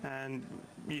and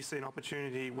you see an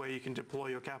opportunity where you can deploy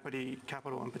your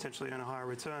capital and potentially earn a higher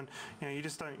return, you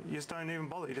just don't even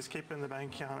bother. You just keep it in the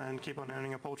bank account and keep on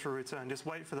earning a paltry return. Just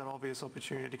wait for that obvious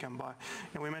opportunity to come by.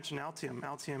 And we mentioned Altium.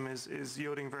 Altium is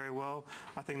yielding very well.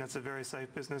 I think that's a very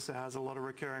safe business. It has a lot of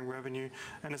recurring revenue,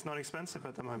 and it's not expensive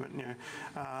at the moment.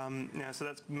 So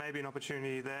that's maybe an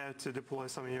opportunity there to deploy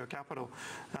some of your capital.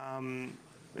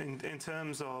 In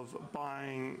terms of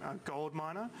buying a gold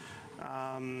miner,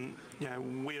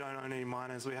 we don't own any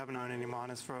miners. We haven't owned any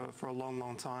miners for a long,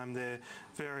 long time. They're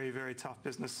very, very tough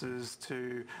businesses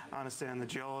to understand the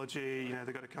geology.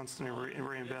 They've got to constantly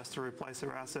reinvest to replace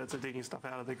their assets. They're digging stuff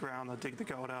out of the ground. They dig the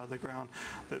gold out of the ground.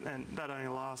 And that only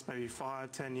lasts maybe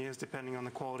 5-10 years, depending on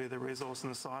the quality of the resource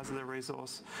and the size of the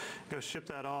resource. You go ship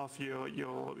that off.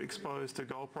 You're exposed to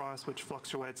gold price, which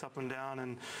fluctuates up and down.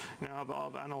 And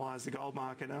I've analysed the gold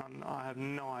market, and I have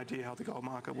no idea how the gold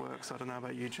market works. I don't know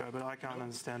about you, Joe, but I can't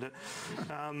understand it.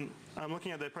 I'm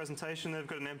looking at their presentation. They've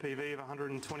got an NPV of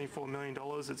 $124 million.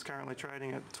 It's currently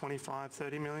trading at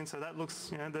 25-30 million. So that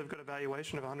looks, they've got a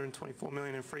valuation of $124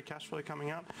 million in free cash flow coming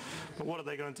out. But what are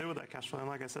they going to do with that cash flow? And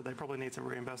like I said, they probably need to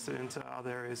reinvest it into other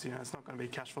areas. It's not going to be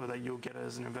cash flow that you'll get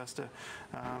as an investor.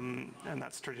 And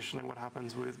that's traditionally what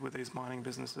happens with these mining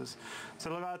businesses.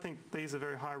 So look, I think these are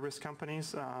very high risk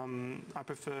companies. I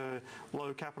prefer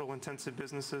low capital intensive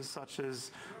businesses such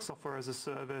as software as a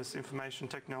service, information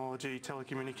technology,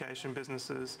 telecommunication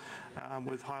businesses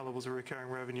with high levels of recurring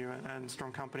revenue and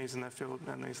strong companies in their field.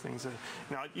 And these things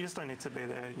are, you just don't need to be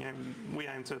there. We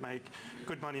aim to make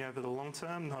good money over the long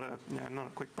term, not a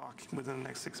quick buck within the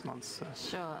next 6 months.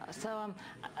 So. Sure. So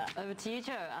over to you,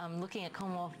 Joe. Looking at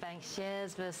Commonwealth Bank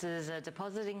shares versus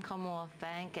depositing Commonwealth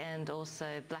Bank, and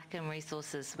also Blackham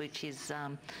Resources, which is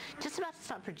just about to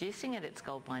start producing at its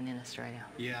gold mine in Australia.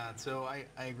 Yeah, so I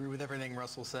agree with everything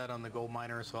Russell said on the gold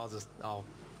miner, so I'll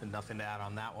nothing to add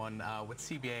on that one. With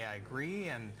CBA, I agree,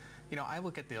 and I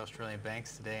look at the Australian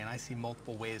banks today and I see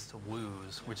multiple ways to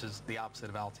lose, which is the opposite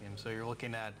of Altium. So you're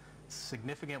looking at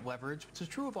significant leverage, which is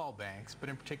true of all banks, but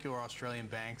in particular Australian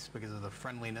banks, because of the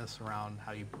friendliness around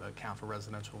how you account for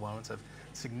residential loans, have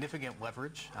significant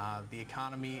leverage. The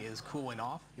economy is cooling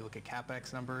off. You look at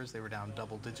CapEx numbers, they were down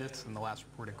double digits in the last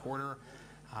reported quarter.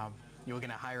 You're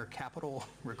looking at higher capital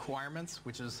requirements,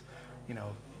 which is,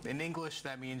 in English,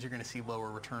 that means you're going to see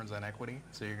lower returns on equity.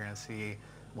 So you're going to see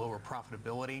lower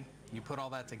profitability. You put all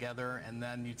that together, and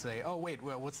then you'd say, oh, wait,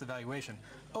 well, what's the valuation?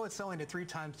 Oh, it's selling at 3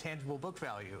 times tangible book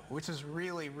value, which is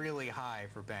really, really high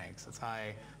for banks. It's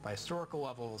high by historical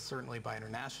levels, certainly by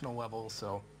international levels.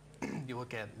 So you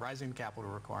look at rising capital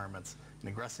requirements, an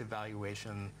aggressive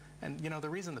valuation, and the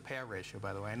reason the payout ratio,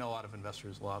 by the way, I know a lot of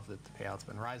investors love that the payout's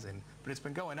been rising, but it's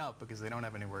been going up because they don't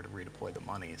have anywhere to redeploy the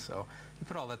money. So you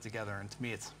put all that together, and to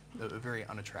me, it's a very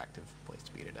unattractive place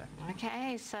to be today.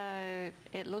 Okay, so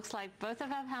it looks like both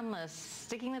of our panelists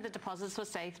sticking with the deposits for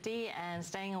safety and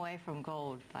staying away from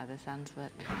gold by the sounds of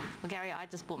it. Well, Gary, I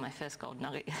just bought my first gold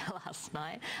nugget last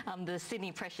night. The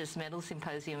Sydney Precious Metals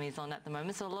Symposium is on at the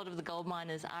moment, so a lot of the gold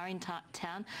miners are in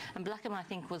town, and Blackham, I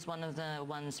think, was one of the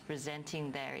ones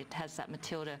presenting there. It has that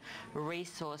Matilda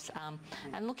resource,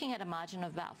 and looking at a margin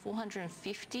of about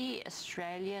 450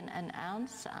 Australian an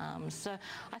ounce. So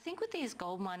I think with these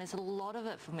gold miners, a lot of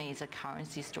it for me is a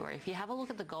currency story. If you have a look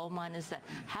at the gold miners that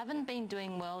haven't been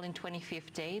doing well in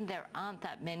 2015, there aren't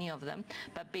that many of them,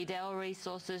 but Beadell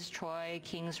Resources, Troy,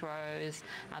 Kings Rose,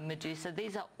 Medusa,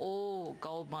 these are all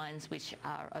gold mines which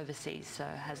are overseas, so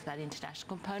has that international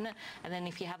component. And then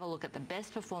if you have a look at the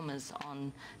best performers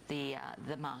on the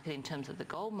market in terms of the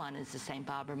gold miners, the St.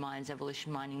 Barbara Mines,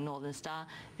 Evolution Mining, Northern Star,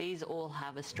 these all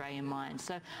have Australian mines.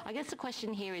 So I guess the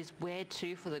question here is where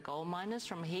to for the gold miners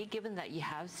from here, given that you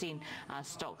have seen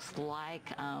stocks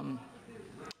like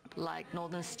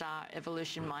Northern Star,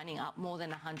 Evolution Mining up more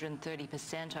than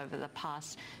 130% over the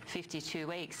past 52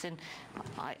 weeks. And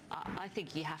I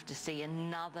think you have to see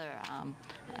another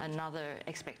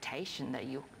expectation that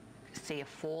you see a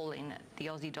fall in the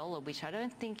Aussie dollar, which I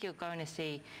don't think you're going to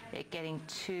see it getting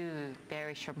too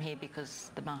bearish from here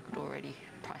because the market already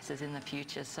prices in the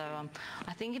future. So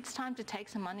I think it's time to take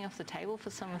some money off the table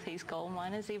for some of these gold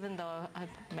miners, even though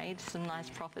I've made some nice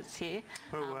profits here.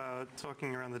 Well,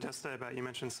 talking around the desk today about, you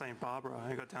mentioned St. Barbara,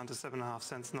 it got down to 7.5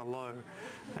 cents in the low,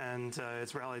 and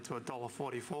it's rallied to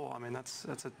 $1.44. I mean, that's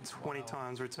a 20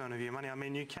 times return of your money. I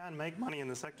mean, you can make money in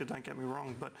the sector, don't get me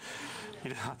wrong, but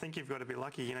I think you've got to be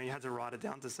lucky. You had to write it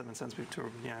down to 7 cents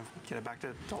to get it back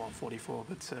to $1.44.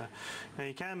 But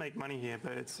you can make money here,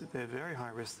 but they're very high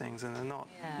risk things, and they're not.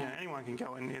 Yeah. Anyone can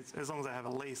go in as long as they have a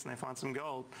lease and they find some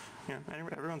gold.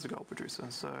 Everyone's a gold producer,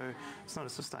 so it's not a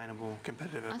sustainable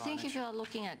competitive advantage. I think if you're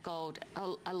looking at gold,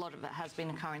 a lot of it has been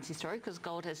a currency story because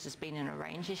gold has just been in a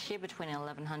range this year between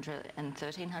 1,100 and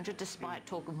 1,300, despite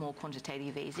talk of more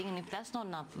quantitative easing. And if that's not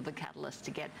enough of the catalyst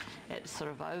to get it sort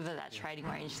of over that trading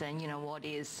range, then what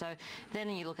is? So then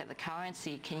you look at the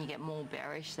currency, can you get more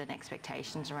bearish than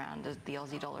expectations around the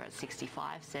Aussie dollar at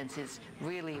 65 cents is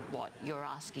really what you're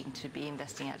asking to be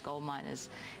investing at gold miners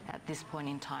at this point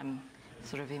in time,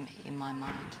 sort of in my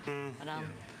mind. But,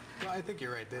 Well, I think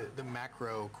you're right. The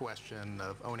macro question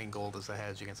of owning gold as a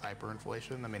hedge against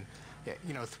hyperinflation, I mean,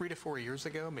 3 to 4 years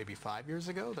ago, maybe 5 years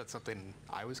ago, that's something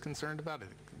I was concerned about.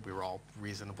 We were all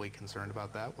reasonably concerned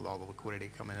about that with all the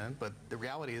liquidity coming in. But the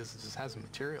reality is it just hasn't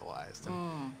materialized.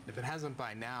 And if it hasn't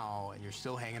by now and you're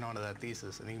still hanging on to that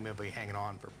thesis, I think you may be hanging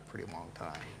on for a pretty long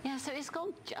time. Yeah, so is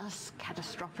gold just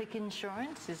catastrophic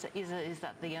insurance? Is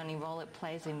that the only role it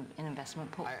plays in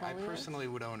investment portfolios? I personally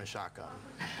would own a shotgun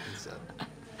instead.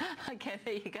 Okay,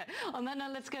 there you go. On that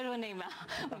note, let's go to an email.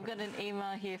 We've got an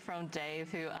email here from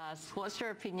Dave who asks, what's your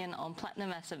opinion on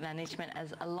Platinum Asset Management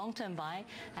as a long-term buy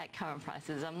at current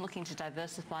prices? I'm looking to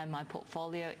diversify my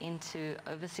portfolio into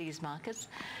overseas markets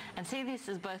and see this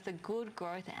as both a good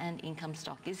growth and income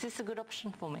stock. Is this a good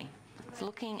option for me? It's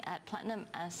looking at Platinum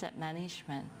Asset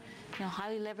Management,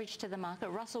 highly leveraged to the market.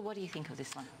 Russell, what do you think of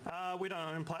this one? We don't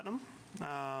own Platinum.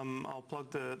 I'll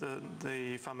plug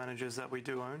the fund managers that we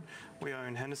do own. We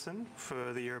own Henderson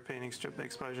for the European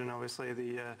exposure, and obviously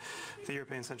the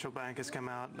European Central Bank has come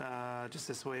out just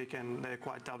this week, and they're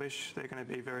quite dovish. They're going to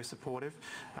be very supportive.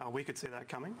 We could see that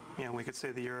coming. We could see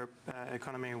the Europe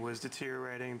economy was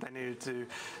deteriorating. They needed to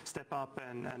step up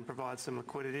and provide some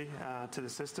liquidity to the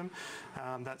system.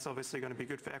 That's obviously going to be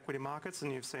good for equity markets,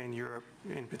 and you've seen Europe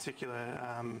in particular,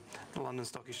 the London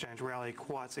Stock Exchange rally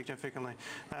quite significantly.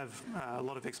 They have a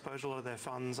lot of exposure. A lot of their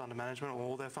funds under management, or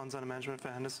all their funds under management for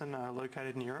Henderson, are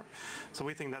located in Europe. So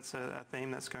we think that's a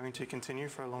theme that's going to continue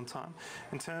for a long time.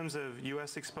 In terms of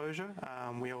US exposure,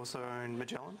 we also own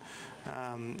Magellan.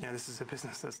 This is a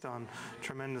business that's done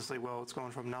tremendously well. It's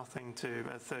gone from nothing to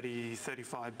a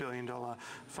 $35 billion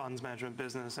funds management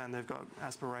business, and they've got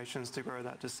aspirations to grow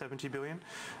that to $70 billion.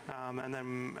 And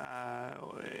then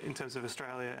in terms of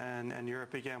Australia and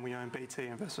Europe, again, we own BT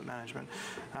Investment Management.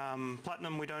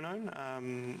 Platinum we don't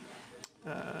own.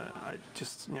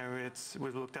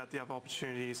 We've looked at the other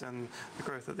opportunities and the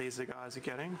growth that these guys are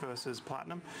getting versus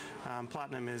Platinum.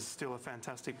 Platinum is still a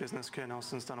fantastic business. Kerr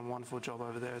Nelson's done a wonderful job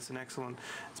over there. It's an excellent.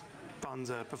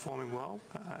 Funds are performing well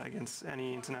against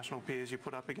any international peers you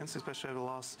put up against, especially over the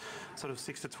last sort of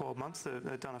 6 to 12 months.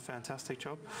 They've done a fantastic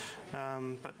job.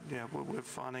 But yeah, we're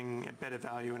finding a better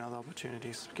value in other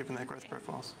opportunities given their growth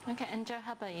profiles. Okay, and Joe,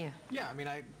 how about you? Yeah, I mean,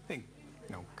 I think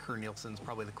Kerr Nielsen's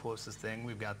probably the closest thing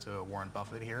we've got to Warren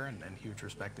Buffett here, and huge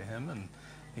respect to him and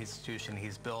the institution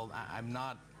he's built. I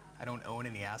don't own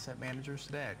any asset managers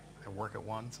today. I work at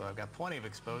one, so I've got plenty of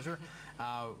exposure.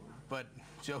 But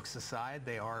jokes aside,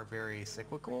 they are very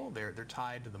cyclical. They're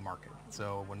tied to the market.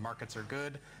 So when markets are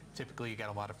good, typically you get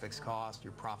a lot of fixed costs.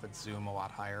 Your profits zoom a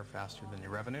lot higher faster than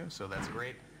your revenue, so that's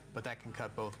great. But that can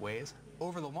cut both ways.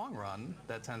 Over the long run,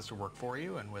 that tends to work for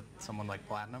you, and with someone like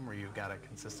Platinum, where you've got a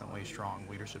consistently strong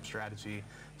leadership strategy,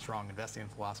 strong investing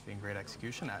philosophy, and great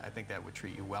execution, I think that would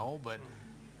treat you well. But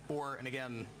and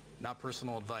again, not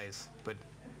personal advice, but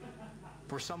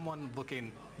for someone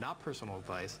looking, not personal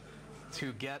advice,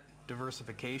 to get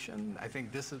diversification, I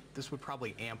think this would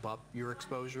probably amp up your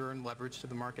exposure and leverage to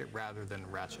the market rather than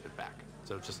ratchet it back.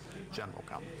 So just general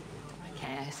comment.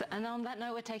 Okay, and on that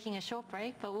note, we're taking a short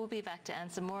break, but we'll be back to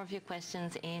answer more of your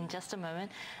questions in just a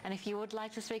moment. And if you would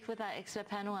like to speak with our expert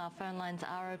panel, our phone lines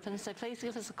are open, so please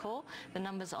give us a call. The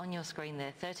number's on your screen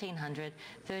there, 1300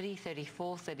 30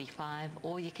 34 35,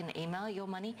 or you can email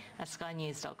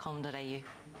yourmoney@skynews.com.au.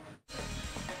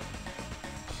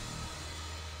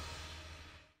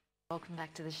 Welcome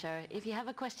back to the show. If you have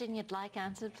a question you'd like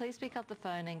answered, please pick up the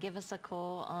phone and give us a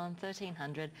call on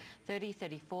 1300 30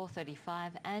 34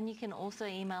 35, and you can also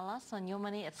email us on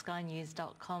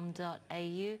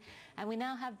yourmoney@skynews.com.au. And we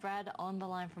now have Brad on the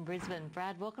line from Brisbane.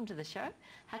 Brad, welcome to the show.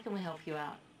 How can we help you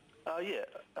out?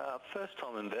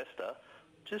 First-time investor.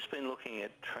 Just been looking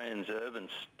at Transurban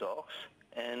stocks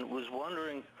and was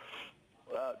wondering,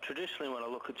 traditionally when I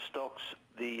look at stocks,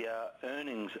 the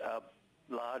earnings are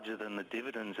larger than the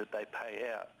dividends that they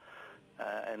pay out,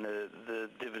 and the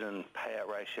dividend payout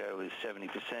ratio is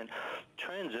 70%.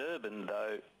 Transurban,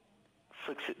 though,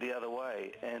 flicks it the other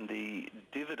way, and the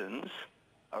dividends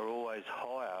are always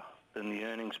higher than the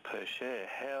earnings per share.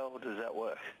 How does that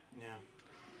work? Yeah.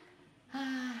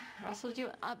 Russell,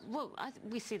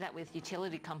 we see that with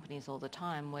utility companies all the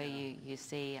time, where you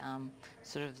see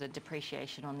sort of the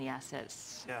depreciation on the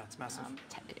assets. Yeah, it's massive.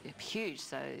 Huge,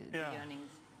 so the earnings,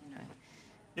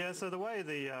 Yeah, so the way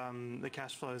the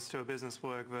cash flows to a business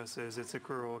work versus its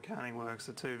accrual accounting works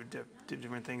are two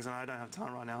different things, and I don't have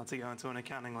time right now to go into an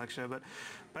accounting lecture, but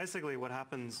basically what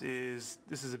happens is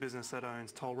this is a business that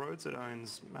owns toll roads, it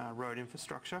owns road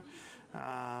infrastructure.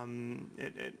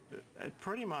 It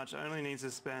pretty much only needs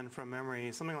to spend, from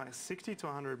memory, something like $60 to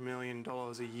 $100 million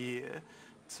a year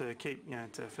to keep,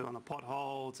 to fill in a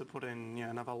pothole, to put in,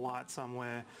 another light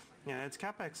somewhere. Its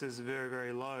capex is very,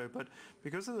 very low, but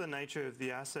because of the nature of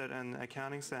the asset and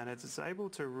accounting standards, it's able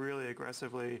to really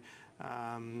aggressively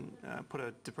put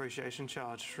a depreciation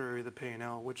charge through the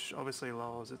P&L, which obviously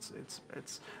lowers its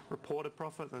reported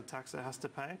profit, the tax it has to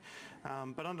pay.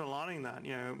 But underlining that,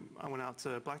 I went out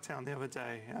to Blacktown the other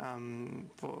day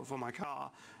for my car.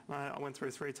 I went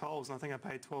through 3 tolls, and I think I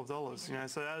paid $12.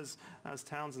 So as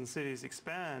towns and cities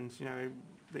expand,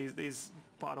 these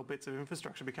vital bits of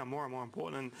infrastructure become more and more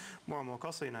important and more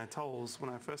costly. Tolls,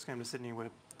 when I first came to Sydney, were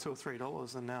 $2 or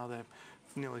 $3, and now they're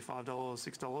nearly $5,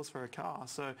 $6 for a car.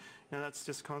 So that's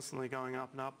just constantly going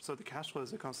up and up. So the cash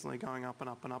flows are constantly going up and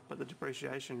up and up, but the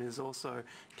depreciation is also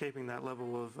keeping that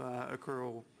level of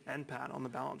accrual NPAT on the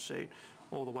balance sheet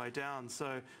all the way down.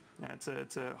 So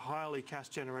it's a highly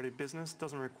cash-generated business.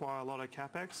 Doesn't require a lot of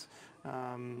capex,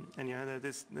 and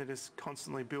they're just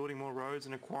constantly building more roads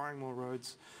and acquiring more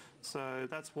roads. So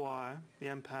that's why the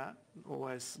NPAT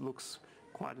always looks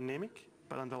quite anemic,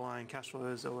 but underlying cash flow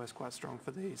is always quite strong for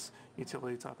these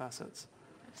utility-type assets.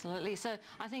 Absolutely. So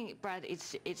I think, Brad,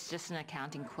 it's just an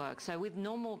accounting quirk. So with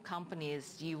normal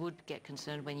companies, you would get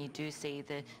concerned when you do see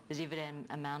the dividend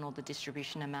amount or the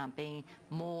distribution amount being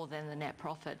more than the net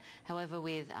profit. However,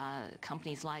 with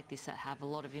companies like this that have a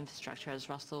lot of infrastructure, as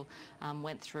Russell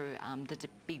went through, the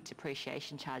big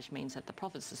depreciation charge means that the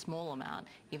profit's a small amount,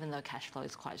 even though cash flow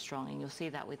is quite strong. And you'll see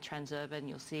that with Transurban,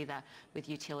 you'll see that with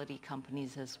utility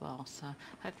companies as well. So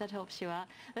I hope that helps you out.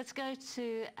 Let's go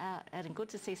to, and good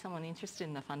to see someone interested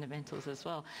in the fundamentals as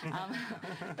well.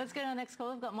 Let's go to our next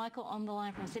call. We've got Michael on the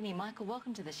line from Sydney. Michael,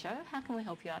 welcome to the show. How can we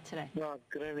help you out today? Well,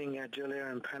 good evening, Julia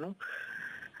and panel.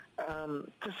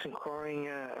 Just inquiring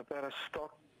about a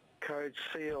stock code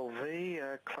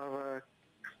CLV, Clover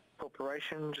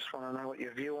Corporation. Just want to know what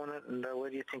your view on it and where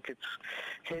do you think it's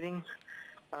heading.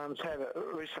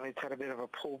 Recently it's had a bit of a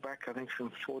pullback, I think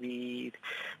from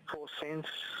 44 cents.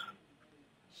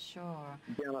 Sure.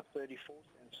 Down to 34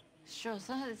 cents. Sure.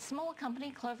 So it's a smaller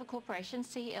company, Clover Corporation,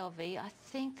 CLV. I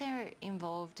think they're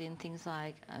involved in things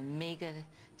like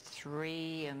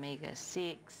omega-3,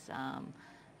 omega-6,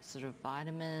 sort of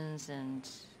vitamins, and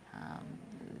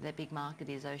their big market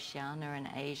is Oceania and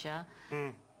Asia.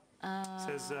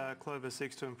 Says Clover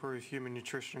seeks to improve human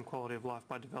nutrition and quality of life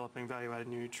by developing value-added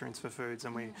nutrients for foods,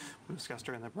 and we discussed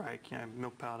during the break,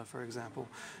 milk powder, for example.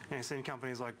 You've seen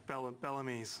companies like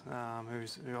Bellamy's,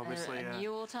 who obviously a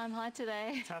new all-time high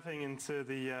today, tapping into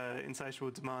the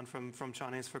insatiable demand from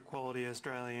Chinese for quality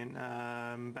Australian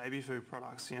baby food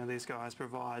products. These guys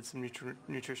provide some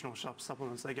nutritional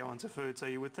supplements. They go into food, so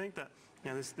you would think that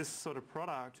this sort of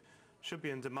product should be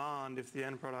in demand if the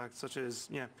end product, such as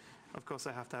of course,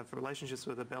 they have to have relationships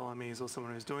with the Bellamy's or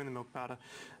someone who's doing the milk powder.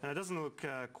 And it doesn't look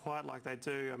quite like they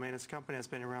do. I mean, it's a company that's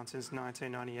been around since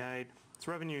 1998. Its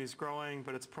revenue is growing,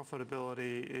 but its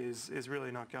profitability is really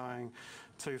not going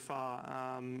too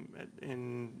far.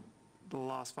 In the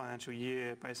last financial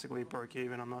year, basically broke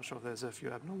even. I'm not sure if there's a few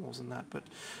abnormals in that, but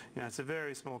it's a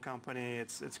very small company.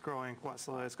 It's growing quite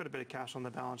slow. It's got a bit of cash on the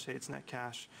balance sheet. It's net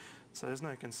cash, so there's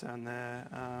no concern there.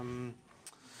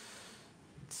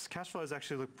 Its cash flows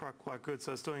actually look quite good,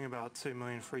 so it's doing about 2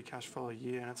 million free cash flow a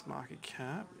year, and its market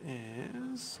cap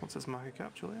is, what's its market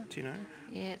cap, Julia? Do you know?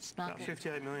 Yeah, it's about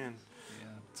 58 million. Yeah.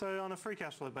 So on a free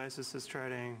cash flow basis, it's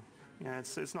trading.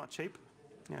 It's not cheap.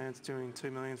 It's doing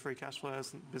 2 million free cash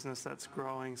flows. Business that's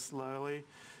growing slowly.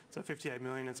 So 58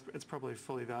 million, it's probably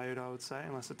fully valued, I would say,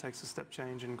 unless it takes a step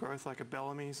change in growth like a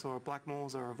Bellamy's or a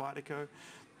Blackmores or a Vitaco.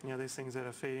 These things that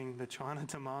are feeding the China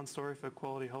demand story for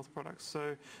quality health products.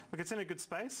 So, look, it's in a good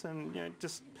space, and you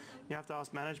have to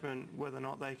ask management whether or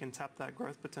not they can tap that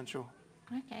growth potential.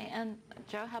 Okay, and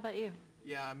Joe, how about you?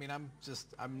 Yeah, I mean, I'm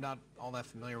not all that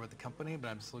familiar with the company, but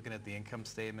I'm just looking at the income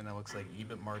statement. It looks like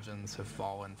EBIT margins have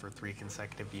fallen for 3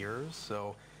 consecutive years.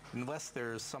 So, unless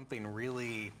there's something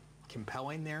really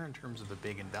compelling there in terms of a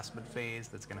big investment phase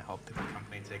that's going to help the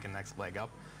company take a next leg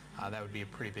up, that would be a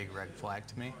pretty big red flag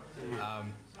to me.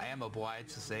 I am obliged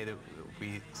to say that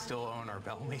we still own our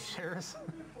Bellamy shares.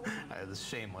 It's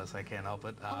shameless, I can't help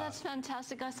it. Oh, that's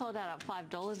fantastic. I sold out at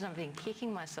 $5 and I've been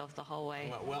kicking myself the whole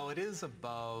way. Well, it is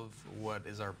above what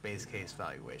is our base case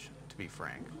valuation, to be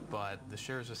frank. But the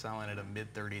shares are selling at a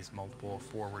mid-30s multiple of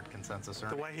forward consensus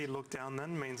earnings. The way he looked down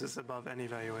then means it's above any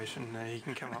valuation he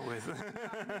can come up with.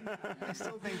 I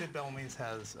still think that Bellamy's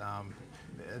has, I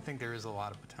think there is a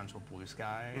lot of potential blue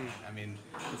sky. I mean,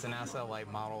 it's an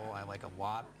asset-light model I like a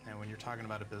lot. And when you're talking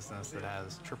about a business that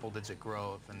has triple-digit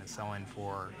growth and is selling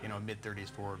for, mid-30s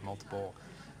forward multiple,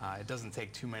 it doesn't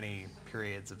take too many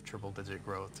periods of triple-digit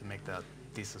growth to make that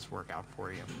thesis work out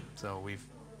for you. So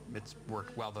it's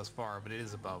worked well thus far, but it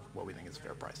is above what we think is a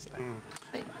fair price today.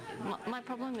 But my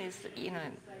problem is that,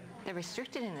 they're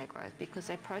restricted in their growth because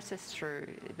they process through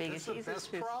bigger cheeses. That's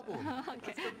the best problem.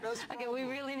 Okay. That's the best problem. Okay, we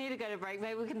really need to go to break.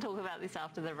 Maybe we can talk about this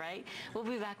after the break. We'll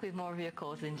be back with more of your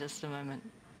calls in just a moment.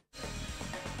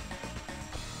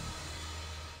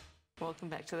 Welcome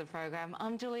back to the program.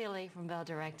 I'm Julia Lee from Bell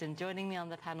Direct, and joining me on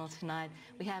the panel tonight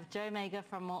we have Joe Magyer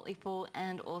from Motley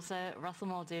and also Russell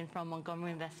Muldoon from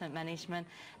Montgomery Investment Management,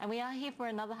 and we are here for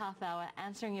another half hour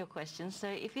answering your questions. So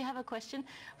if you have a question,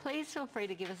 please feel free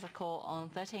to give us a call on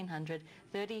 1300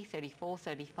 30 34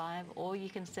 35, or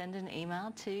you can send an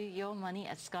email to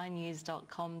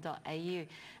yourmoney@skynews.com.au.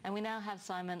 And we now have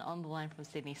Simon on the line from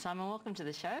Sydney. Simon, welcome to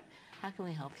the show. How can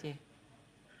we help you?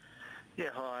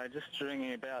 Yeah, hi. Just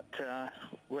ringing about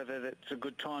whether it's a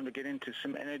good time to get into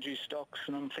some energy stocks,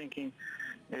 and I'm thinking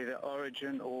either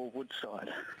Origin or Woodside.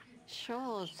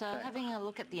 Sure. So having a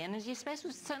look at the energy space,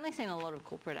 we've certainly seen a lot of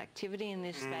corporate activity in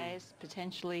this space,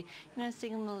 potentially,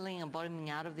 signalling a bottoming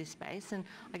out of this space, and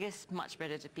I guess much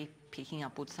better to be picking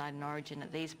up Woodside and Origin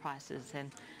at these prices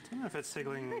than... I don't know if it's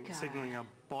signaling a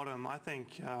bottom. I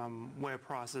think where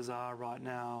prices are right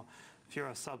now, if you're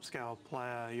a subscale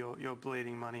player, you're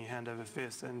bleeding money hand over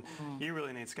fist, and you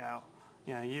really need scale.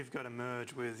 You've got to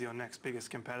merge with your next biggest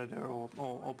competitor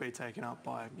or be taken up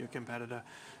by your competitor.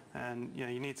 And you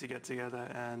need to get together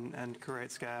and create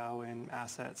scale in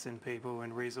assets, in people,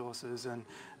 in resources, and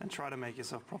try to make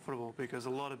yourself profitable, because a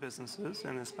lot of businesses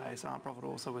in this space aren't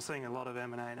profitable. So we're seeing a lot of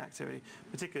M&A activity,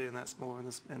 particularly in that smaller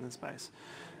in the space.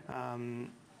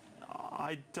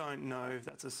 I don't know if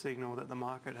that's a signal that the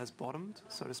market has bottomed,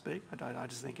 so to speak. I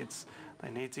just think they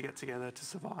need to get together to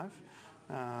survive.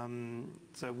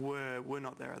 So we're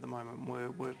not there at the moment.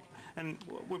 And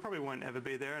we probably won't ever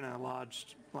be there in a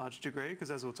large degree, because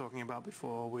as we were talking about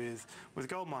before with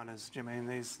gold miners, Jimmy,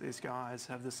 these guys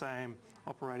have the same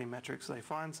operating metrics. They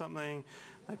find something,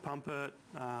 they pump it.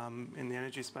 In the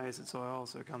energy space, it's oil,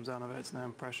 so it comes out of it, it's no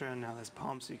pressure, and now there's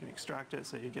pumps, so you can extract it,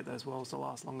 so you get those wells to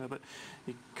last longer. But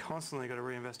you constantly got to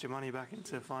reinvest your money back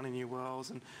into finding new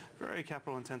wells, and very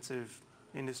capital intensive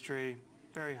industry,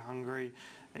 very hungry.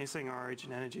 And you're seeing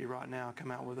Origin Energy right now come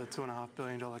out with a $2.5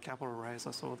 billion capital raise.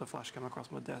 I saw the flash come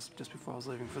across my desk just before I was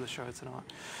leaving for the show tonight.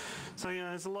 So,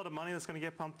 there's a lot of money that's going to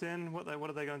get pumped in. What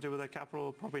are they going to do with their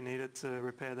capital? Probably need it to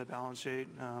repair their balance sheet.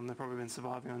 They've probably been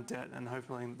surviving on debt, and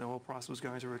hopefully the oil price was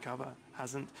going to recover.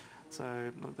 Hasn't. So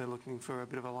they're looking for a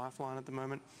bit of a lifeline at the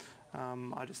moment.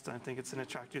 I just don't think it's an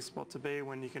attractive spot to be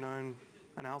when you can own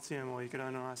an Altium, or you could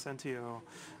own an Isentia or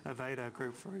a Veda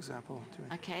group, for example.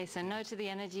 Okay, so no to the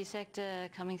energy sector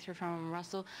coming through from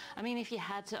Russell. I mean, if you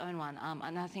had to own one,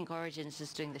 and I think Origin's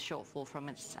just doing the shortfall from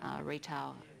its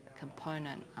retail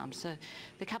component. So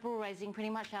the capital raising pretty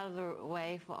much out of the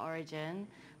way for Origin.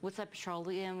 Woodside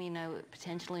Petroleum,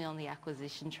 potentially on the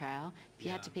acquisition trail. If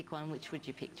you had to pick one, which would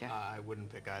you pick, Joe? I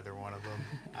wouldn't pick either one of them.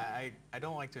 I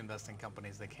don't like to invest in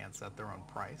companies that can't set their own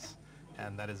price.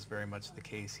 And that is very much the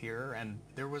case here. And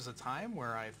there was a time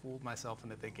where I fooled myself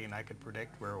into thinking I could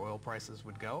predict where oil prices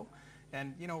would go.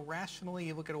 And, rationally,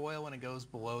 you look at oil and it goes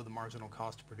below the marginal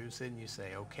cost to produce it, and you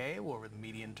say, okay, well, over the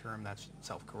medium term, that's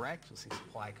self-correct. You'll see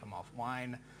supply come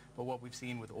offline. But what we've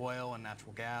seen with oil and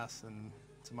natural gas and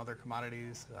some other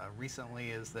commodities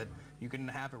recently is that you can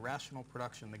have irrational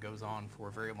production that goes on for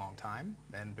a very long time.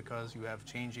 And because you have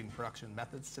changing production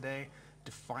methods today,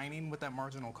 defining what that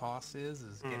marginal cost is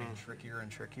getting trickier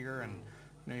and trickier. And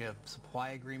you have supply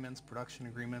agreements, production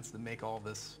agreements that make all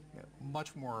this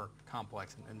much more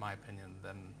complex, in my opinion,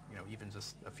 than even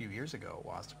just a few years ago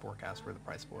was to forecast where the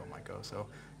price of oil might go. So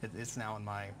it's now in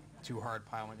my too hard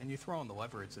pile. And you throw in the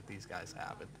leverage that these guys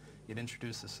have, it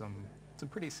introduces some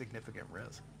pretty significant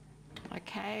risk.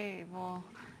 Okay, well,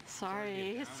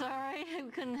 sorry,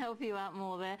 we couldn't help you out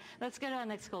more there. Let's go to our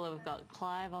next caller. We've got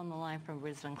Clive on the line from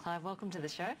Brisbane. Clive, welcome to the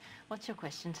show. What's your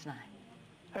question tonight?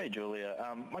 Hey, Julia.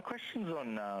 My question's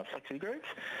on Flexi Group.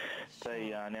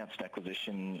 They announced an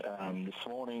acquisition this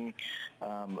morning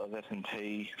of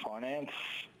S&T Finance.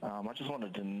 I just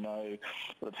wanted to know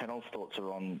what the panel's thoughts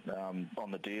are on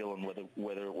the deal, and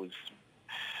whether it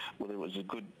was a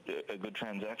good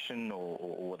transaction, or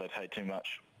whether they paid too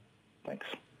much. Thanks.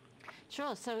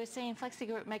 Sure. So we're seeing Flexi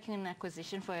Group making an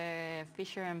acquisition for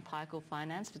Fisher & Paykel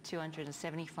Finance for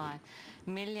 $275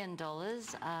 million.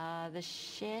 The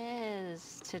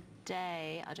shares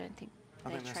today, I don't think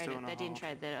they didn't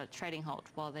trade. They're trading halt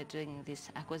while they're doing this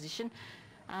acquisition.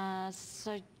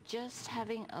 So just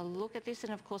having a look at this,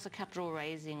 and of course a capital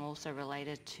raising also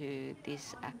related to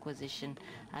this acquisition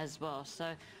as well.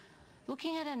 So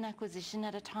looking at an acquisition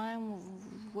at a time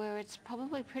where it's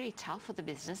probably pretty tough for the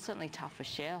business, certainly tough for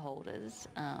shareholders.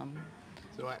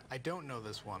 So I don't know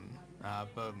this one,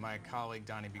 but my colleague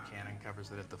Donnie Buchanan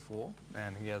covers it at The Fool,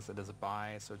 and he has it as a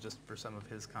buy. So just for some of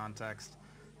his context,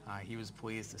 he was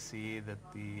pleased to see that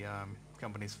the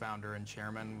company's founder and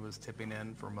chairman was tipping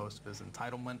in for most of his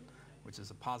entitlement, which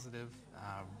is a positive.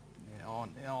 All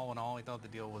in all, he thought the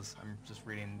deal was, I'm just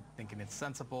thinking it's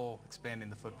sensible, expanding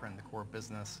the footprint in the core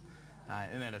business,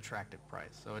 and an attractive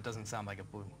price. So it doesn't sound like it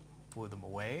blew them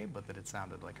away, but that it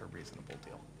sounded like a reasonable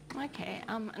deal. Okay,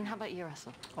 and how about you,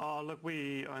 Russell? Look,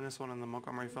 we own this one in the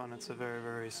Montgomery Fund. It's a very,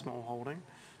 very small holding.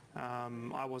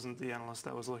 I wasn't the analyst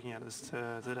that was looking at this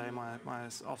today. My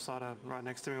offsider right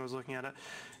next to me was looking at it.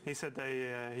 He said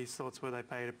his thoughts were they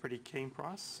paid a pretty keen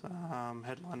price,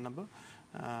 headline number.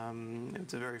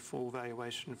 It's a very full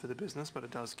valuation for the business, but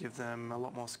it does give them a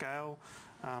lot more scale.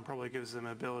 probably gives them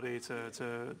ability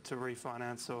to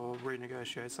refinance or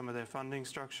renegotiate some of their funding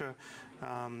structure,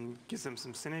 gives them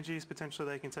some synergies potentially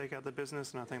they can take out the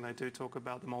business, and I think they do talk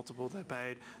about the multiple they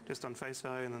paid just on face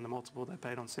value and then the multiple they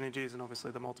paid on synergies, and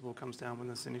obviously the multiple comes down when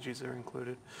the synergies are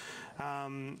included.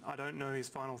 I don't know his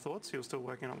final thoughts. He was still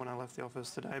working on it when I left the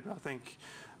office today, but I think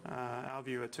our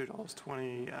view at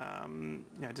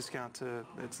 $2.20, discount to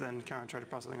its then current traded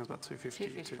price, I think it was about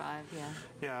 $2.50. $2.55, yeah.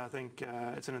 Yeah, I think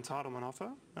it's an entitlement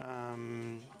offer,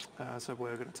 so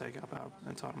we're going to take up our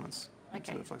entitlements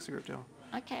to the FlexiGroup deal.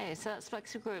 Okay, so that's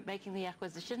FlexiGroup making the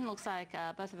acquisition. Looks like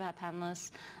both of our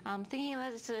panellists thinking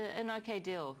that it's an okay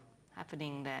deal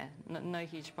happening there. No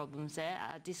huge problems there.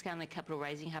 Discounted capital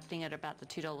raising happening at about the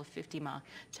 $2.50 mark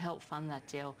to help fund that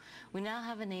deal. We now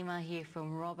have an email here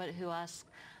from Robert who asks,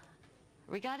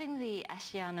 regarding the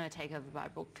Asciano takeover by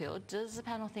Brookfield, does the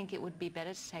panel think it would be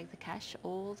better to take the cash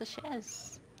or the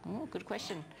shares? Oh, good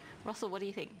question. Russell, what do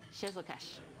you think? Shares or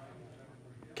cash?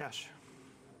 Cash.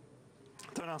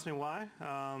 Don't ask me why.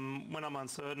 When I'm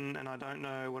uncertain and I don't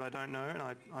know what I don't know, and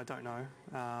I don't know.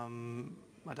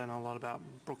 I don't know a lot about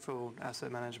Brookfield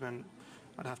Asset Management.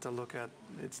 I'd have to look at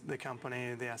the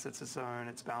company, the assets it's owned,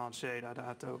 its balance sheet. I'd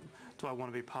have to, do I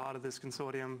want to be part of this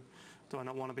consortium? Do I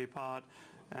not want to be part?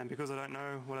 And because I don't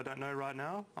know what I don't know right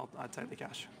now, I'd take the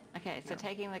cash. Okay, so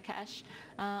taking the cash.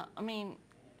 I mean,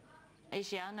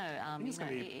 Asciano, it's going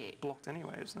to be blocked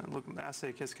anyway, isn't it? Look, the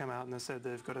ASIC has come out and they said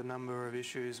they've got a number of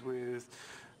issues with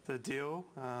the deal,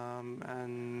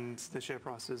 and the share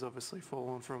price has obviously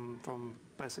fallen from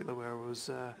basically where it was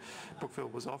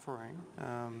Brookfield was offering.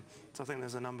 So I think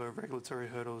there's a number of regulatory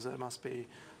hurdles that must be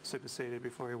superseded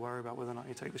before you worry about whether or not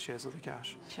you take the shares or the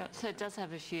cash. Sure. So it does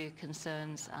have a few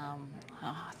concerns.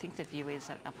 I think the view is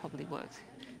that I'll probably work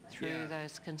through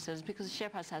those concerns because the share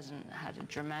price hasn't had a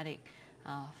dramatic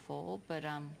fall, but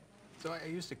so I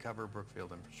used to cover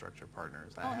Brookfield Infrastructure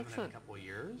Partners. I haven't in a couple of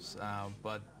years,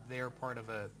 but they are part of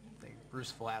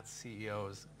Bruce Flatt's CEO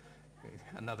is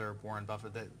another Warren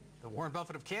Buffett, the Warren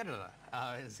Buffett of Canada,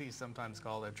 as he's sometimes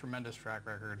called, a tremendous track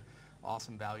record,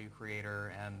 awesome value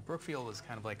creator, and Brookfield is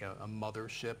kind of like a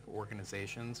mothership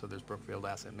organization. So there's Brookfield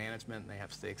Asset Management, and they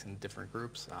have stakes in different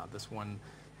groups. This one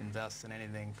invests in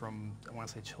anything from, I want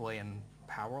to say, Chilean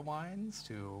power lines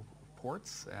to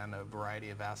ports and a variety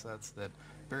of assets that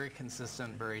very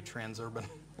consistent, very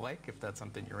transurban-like, if that's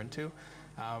something you're into.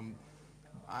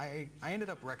 I ended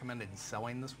up recommending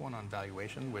selling this one on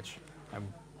valuation, which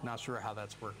I'm not sure how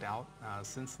that's worked out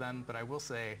since then, but I will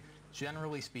say,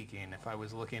 generally speaking, if I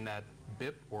was looking at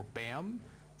BIP or BAM,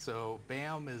 so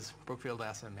BAM is Brookfield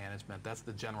Asset Management, that's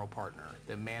the general partner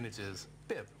that manages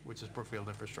BIP, which is Brookfield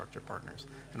Infrastructure Partners,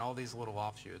 and all these little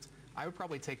offshoots. I would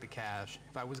probably take the cash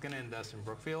if I was going to invest in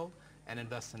Brookfield and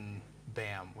invest in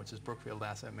BAM, which is Brookfield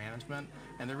Asset Management,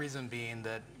 and the reason being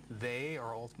that they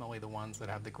are ultimately the ones that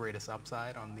have the greatest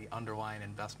upside on the underlying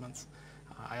investments.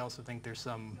 I also think there's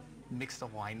some mixed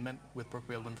alignment with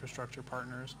Brookfield Infrastructure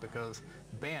Partners because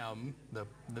BAM,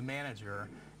 the manager,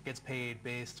 gets paid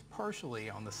based partially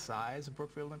on the size of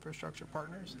Brookfield Infrastructure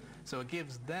Partners, so it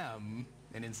gives them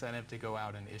an incentive to go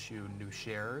out and issue new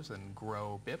shares and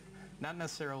grow BIP, not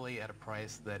necessarily at a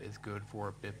price that is good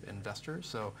for BIP investors.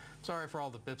 So sorry for all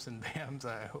the BIPs and BAMs.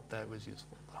 I hope that was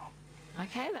useful.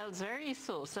 Okay, that was very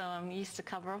useful. So I'm used to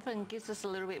cover off and gives us a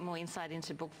little bit more insight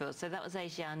into Brookfield. So that was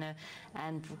Asciano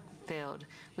and Brookfield.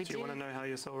 Do you want to know how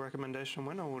your sell recommendation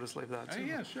went, or we'll just leave that to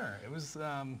yeah, sure. It was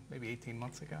maybe 18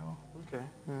 months ago. Okay.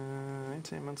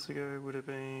 18 months ago would have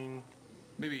been...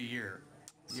 maybe a year.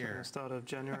 So start of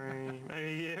January, maybe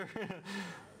a year.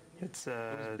 It's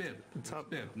BIP. It's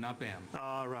BIP, not BAM.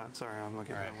 Oh, right. Sorry, I'm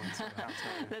looking at that one.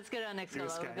 Let's get our next caller.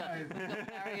 We've got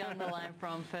Barry on the line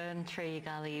from Fern Tree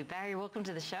Gully. Barry, welcome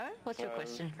to the show. What's your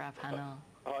question for our panel?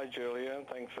 Hi, Julia.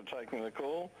 Thanks for taking the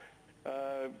call.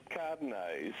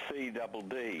 Cardinal,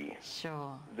 CDD.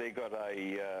 Sure. They got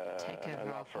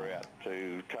an offer out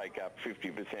to take up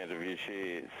 50% of your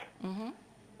shares. Mm-hmm.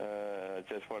 I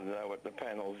just want to know what the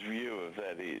panel's view of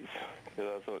that is, because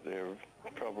I thought they're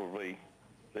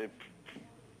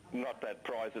not that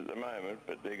price at the moment,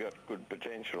 but they got good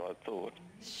potential, I thought.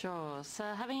 Sure.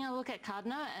 So having a look at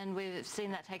Cardno, and we've seen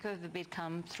that takeover bid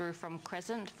come through from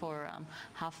Crescent for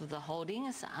half of the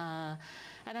holdings.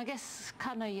 And I guess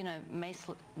Cardno,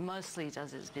 mostly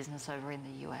does its business over in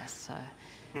the US, so...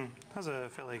 Has a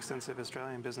fairly extensive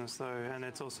Australian business though, and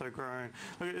it's also grown.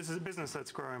 Look, it's a business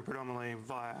that's grown predominantly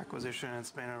via acquisition.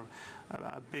 It's been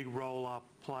a big roll-up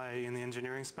play in the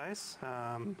engineering space.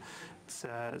 It's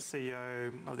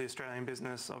CEO of the Australian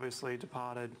business, obviously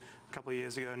departed a couple of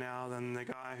years ago now. Then the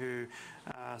guy who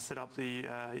set up the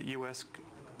US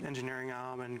engineering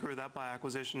arm and grew that by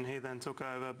acquisition. He then took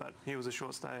over, but he was a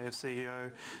short stay as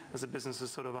CEO as the business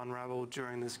has sort of unraveled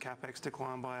during this capex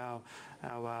decline by our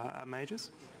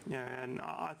majors. And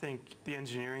I think the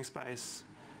engineering space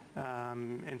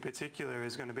in particular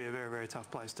is going to be a very, very tough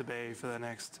place to be for the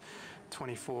next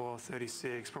 24,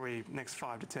 36, probably next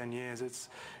 5 to 10 years. It's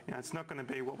not going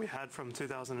to be what we had from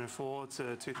 2004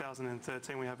 to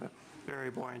 2013. We have a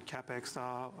very buoyant capex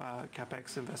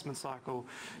investment cycle,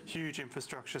 huge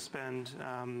infrastructure spend.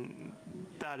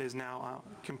 That is now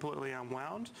completely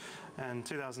unwound. And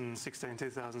 2016,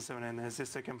 2017, there's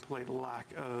just a complete lack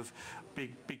of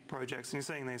big projects. And you're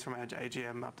seeing these from our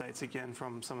AGM updates again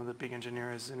from some of the big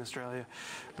engineers in Australia.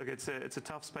 Look, it's a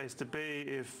tough space to be.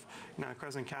 If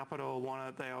Crescent Capital want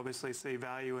it, they obviously see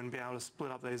value and be able to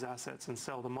split up these assets and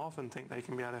sell them off and think they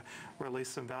can be able to release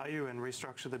some value and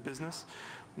restructure the business.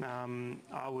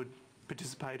 I would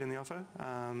participate in the offer.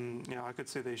 I could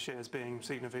see these shares being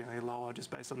significantly lower just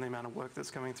based on the amount of work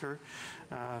that's coming through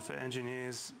for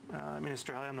engineers in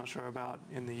Australia. I'm not sure about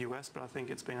in the US, but I think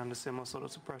it's been under similar sort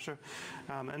of pressure.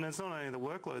 And it's not only the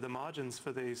workload, the margins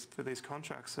for these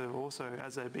contracts have also,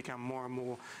 as they become more and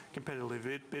more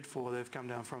competitively bid for, they've come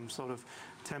down from sort of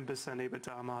 10%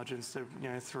 EBITDA margins to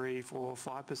 3, 4,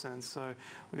 5%. So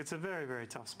look, it's a very, very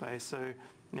tough space. So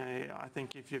I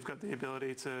think if you've got the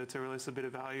ability to release a bit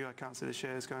of value, I can't see the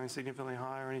shares going significantly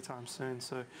higher anytime soon.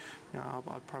 So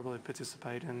I'd probably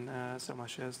participate and sell my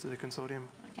shares to the consortium.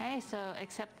 Okay, so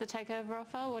accept the takeover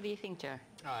offer. What do you think, Joe?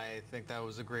 I think that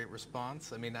was a great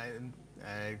response. I mean, I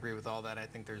agree with all that. I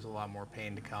think there's a lot more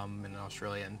pain to come in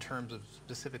Australia in terms of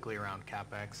specifically around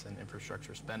capex and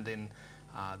infrastructure spending.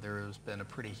 There's been a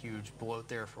pretty huge bloat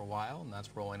there for a while, and that's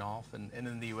rolling off. And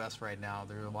in the U.S. right now,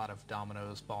 there are a lot of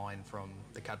dominoes falling from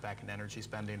the cutback in energy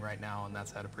spending right now, and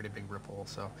that's had a pretty big ripple.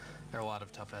 So there are a lot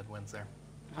of tough headwinds there.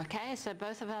 Okay, so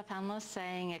both of our panelists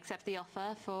saying accept the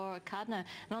offer for Cardno.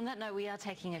 And on that note, we are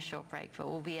taking a short break, but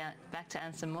we'll be back to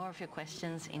answer more of your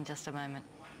questions in just a moment.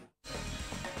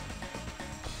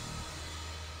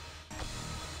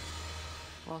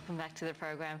 Welcome back to the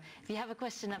program. If you have a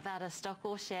question about a stock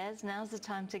or shares, now's the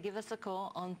time to give us a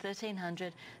call on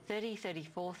 1300 30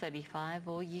 34 35,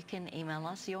 or you can email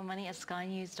us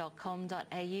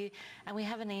yourmoney@skynews.com.au. And we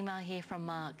have an email here from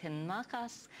Mark, and Mark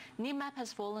asks, Nearmap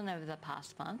has fallen over the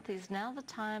past month. Is now the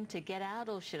time to get out,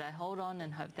 or should I hold on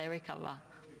and hope they recover?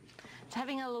 So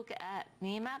having a look at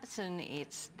Nearmaps, and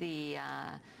it's the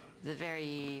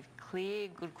very clear,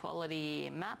 good quality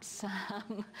maps.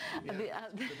 The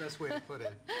best way to put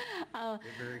it. They're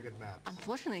very good maps.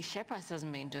 Unfortunately, share price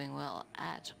hasn't been doing well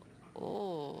at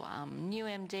all. New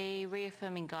MD,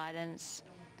 reaffirming guidance.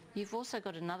 You've also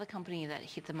got another company that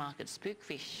hit the market,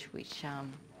 Spookfish, which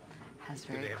has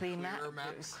very clearer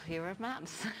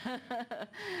maps.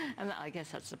 And I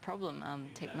guess that's the problem,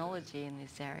 technology in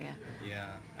this area.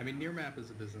 Yeah, I mean, Nearmap is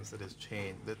a business that has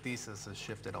changed. The thesis has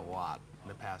shifted a lot in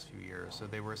the past few years. So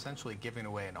they were essentially giving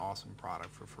away an awesome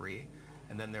product for free,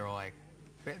 and then they were like,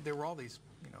 there were all these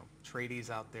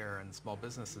tradies out there and small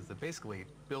businesses that basically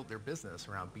built their business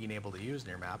around being able to use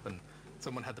Nearmap, and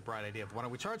someone had the bright idea of, why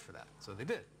don't we charge for that? So they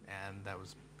did, and that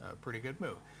was a pretty good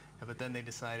move. But then they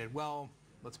decided, well,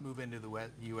 let's move into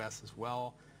the U.S. as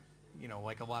well.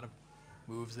 Like a lot of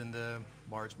moves into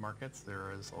large markets,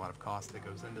 there is a lot of cost that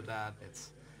goes into that.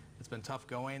 It's been tough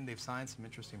going. They've signed some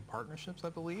interesting partnerships, I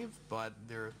believe, but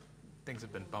things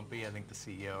have been bumpy. I think the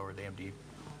CEO or the MD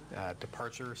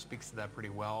departure speaks to that pretty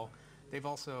well.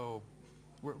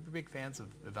 We're big fans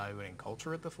of evaluating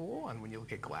culture at the Fool, and when you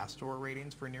look at Glassdoor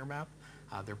ratings for Nearmap,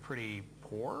 they're pretty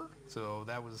poor, so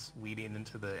that was leading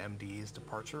into the MD's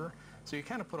departure. So you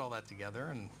kind of put all that together,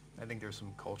 and I think there's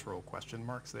some cultural question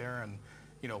marks there, and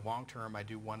long term I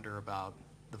do wonder about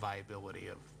the viability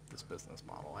of this business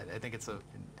model. I think it's a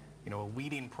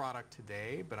leading product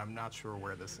today, but I'm not sure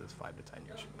where this is 5 to 10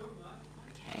 years from now.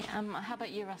 Okay, how about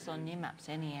you, Russell, on Nearmaps,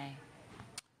 NEA?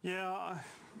 Yeah,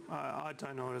 I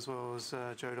don't know it as well as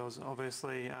Joe does.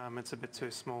 Obviously, it's a bit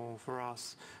too small for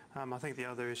us. I think the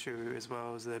other issue as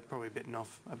well is they're probably bitten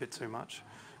off a bit too much.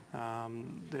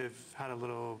 They've had a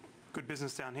little good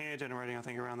business down here, generating I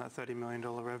think around that $30 million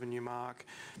revenue mark.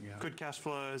 Yeah. Good cash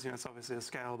flows. It's obviously a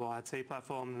scalable IT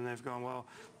platform, and they've gone, well,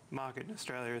 market in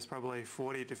Australia is probably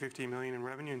 40 to 50 million in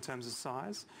revenue in terms of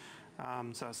size.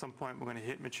 So at some point we're going to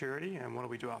hit maturity, and what do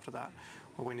we do after that?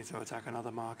 Well, we need to attack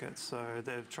another market. So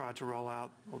they've tried to roll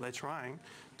out, or they're trying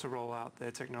to roll out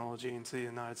their technology into the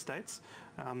United States,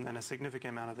 and a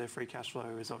significant amount of their free cash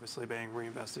flow is obviously being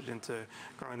reinvested into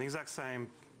growing the exact same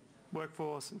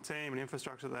workforce and team and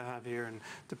infrastructure they have here and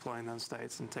deploying those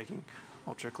states and taking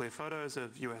ultra clear photos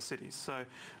of US cities. So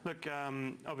look,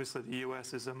 obviously the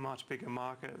US is a much bigger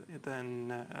market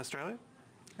than Australia,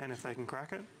 and if they can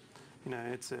crack it,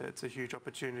 it's a huge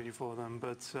opportunity for them.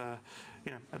 But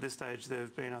at this stage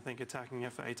they've been, I think, attacking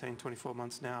it for 18, 24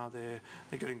 months now. They're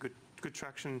getting good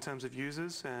traction in terms of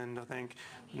users, and I think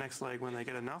next leg, when they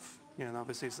get enough,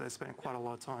 obviously they spent quite a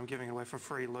lot of time giving it away for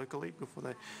free locally before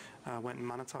they went and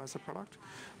monetized the product.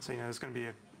 So there's going to be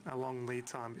a long lead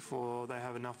time before they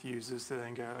have enough users to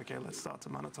then go, okay, let's start to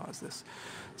monetize this.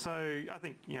 So I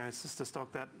think it's just a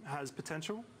stock that has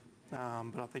potential, but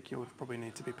I think you would probably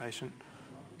need to be patient.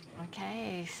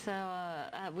 Okay, so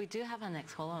we do have our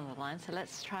next caller on the line, so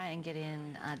let's try and get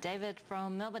in David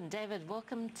from Melbourne. David,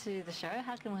 welcome to the show.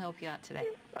 How can we help you out today?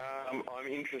 I'm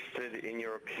interested in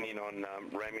your opinion on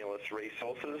Ramelius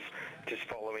Resources, just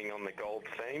following on the gold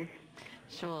theme.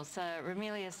 Sure. So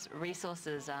Ramelius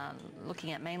Resources,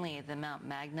 looking at mainly the Mount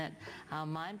Magnet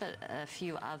mine, but a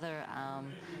few other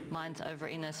mines over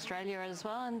in Australia as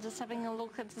well, and just having a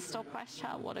look at the stock price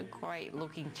chart. What a great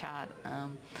looking chart.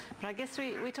 But I guess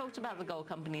we talked about the gold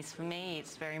companies. For me,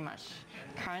 it's very much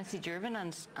currency driven,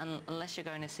 and unless you're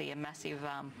going to see a massive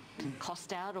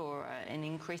cost out or an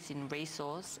increase in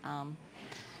resource,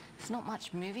 it's not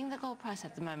much moving the gold price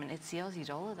at the moment. It's the Aussie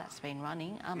dollar that's been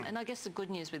running. And I guess the good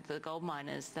news with the gold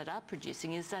miners that are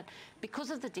producing is that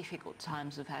because of the difficult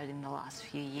times we've had in the last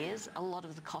few years, a lot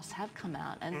of the costs have come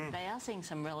out, and they are seeing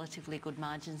some relatively good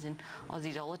margins in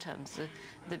Aussie dollar terms.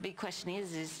 The big question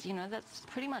is that's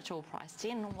pretty much all priced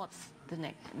in. What's the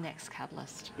next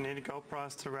catalyst? You need a gold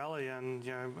price to rally, and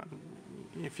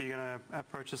if you're going to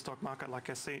approach a stock market like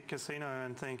a casino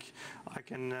and think I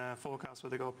can forecast where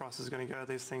the gold price is going to go,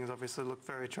 these things obviously look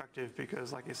very attractive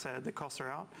because, like you said, the costs are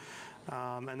out,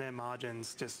 and their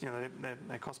margins just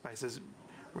their cost base is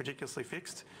ridiculously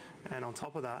fixed, and on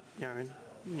top of that,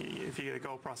 if you get a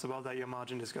gold price above that, your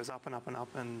margin just goes up and up and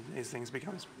up, and these things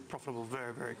becomes profitable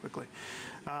very, very quickly.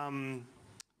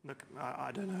 Look,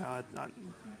 I don't know.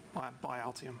 Buy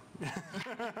Altium.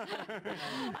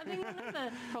 I think one of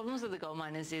the problems with the gold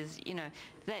miners is,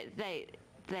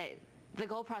 the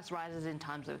gold price rises in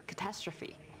times of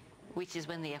catastrophe, which is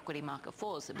when the equity market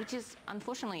falls, which is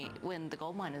unfortunately when the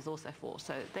gold miners also fall.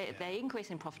 So they increase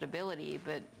in profitability,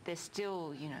 but they're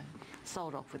still,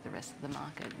 sold off with the rest of the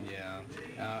market. Yeah.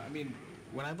 I mean,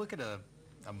 when I look at a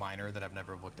miner that I've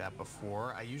never looked at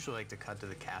before, I usually like to cut to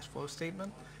the cash flow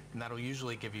statement, and that'll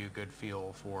usually give you a good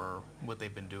feel for what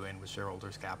they've been doing with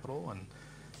shareholders' capital. And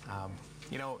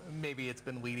maybe it's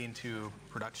been leading to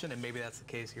production, and maybe that's the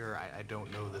case here. I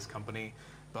don't know this company,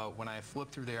 but when I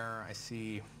flip through there, I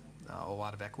see a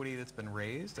lot of equity that's been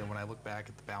raised, and when I look back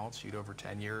at the balance sheet over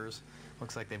 10 years,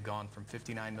 looks like they've gone from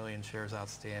 59 million shares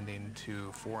outstanding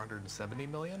to 470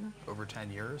 million over 10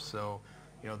 years. So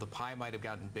the pie might have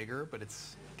gotten bigger, but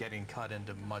it's getting cut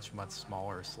into much, much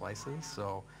smaller slices.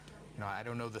 So, I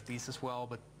don't know the thesis well,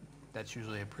 but that's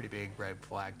usually a pretty big red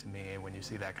flag to me when you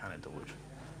see that kind of dilution.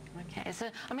 Okay, so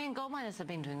gold miners have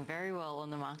been doing very well on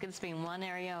the market. It's been one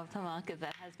area of the market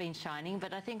that has been shining,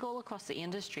 but I think all across the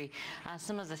industry,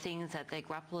 some of the things that they're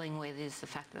grappling with is the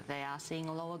fact that they are seeing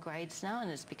lower grades now, and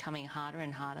it's becoming harder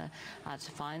and harder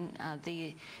to find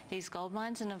these gold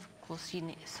mines, and of course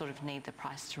you sort of need the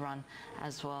price to run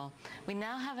as well. We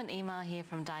now have an email here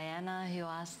from Diana who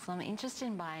asks, I'm interested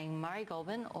in buying Murray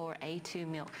Goulburn or A2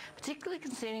 Milk, particularly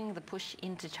considering the push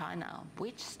into China.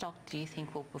 Which stock do you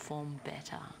think will perform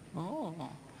better? Oh,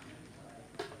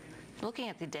 looking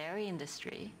at the dairy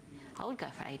industry, I would go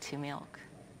for A2 Milk.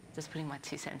 Just putting my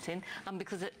 2 cents in,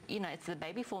 because it's the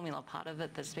baby formula part of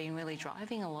it that's been really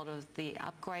driving a lot of the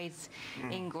upgrades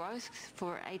in growth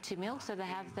for A2 Milk. So they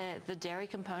have the dairy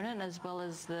component as well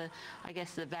as the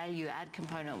value add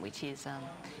component, which is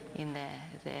in their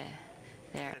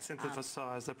They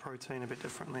synthesize the protein a bit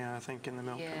differently, I think, in the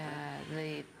milk.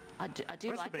 Yeah, I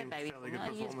do like their baby formula. I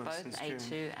use both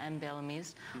A2 and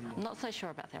Bellamy's. I'm not so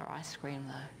sure about their ice cream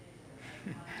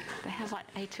though. They have like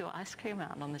A2 ice cream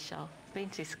out on the shelf.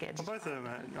 Been too scared. Well, both of them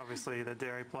are obviously the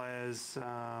dairy players.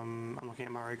 I'm looking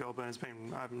at Murray Goulburn.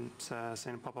 I haven't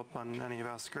seen it pop up on any of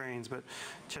our screens, but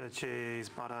cheddar cheese,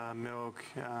 butter, milk.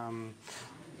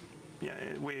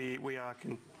 We are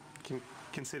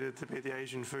considered to be the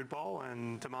Asian food bowl,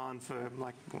 and demand for,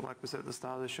 like we said at the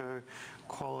start of the show,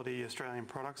 quality Australian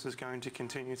products is going to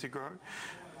continue to grow.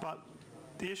 But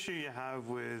the issue you have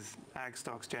with ag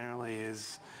stocks generally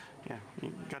is,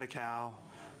 you got a cow,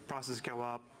 prices go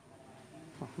up.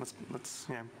 Let's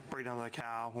breed another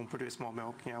cow. We'll produce more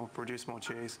milk. We'll produce more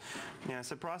cheese.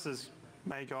 So prices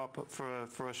may go up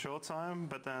for a short time,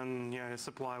 but then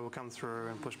supply will come through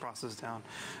and push prices down.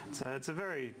 So it's a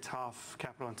very tough,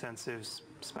 capital-intensive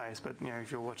space. But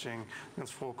if you're watching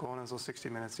those Four Corners or 60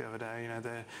 Minutes the other day,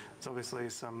 there's obviously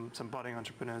some budding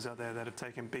entrepreneurs out there that have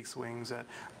taken big swings at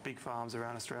big farms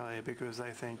around Australia because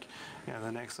they think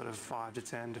the next sort of 5 to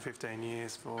 10 to 15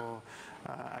 years for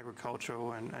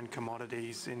agricultural and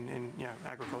commodities in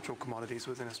agricultural commodities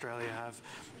within Australia have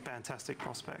fantastic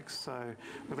prospects. So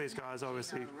with these guys,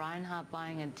 obviously, Reinhardt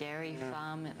buying a dairy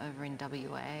farm over in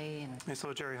WA, and we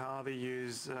saw Jerry Harvey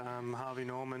use Harvey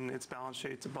Norman, its balance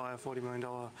sheet, to buy a $40 million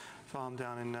farm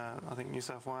down in I think New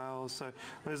South Wales. So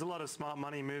there's a lot of smart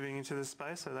money moving into this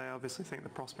space. So they obviously think the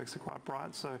prospects are quite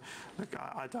bright. So look,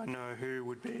 I don't know who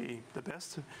would be the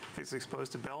best if it's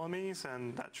exposed to Bellamy's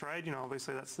and that trade.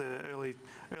 Obviously that's the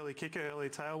early kicker, early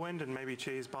tailwind, and maybe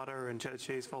cheese, butter, and cheddar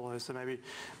cheese follows. So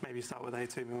maybe start with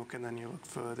A2 milk, and then you look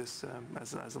for this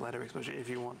as a later exposure if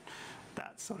you want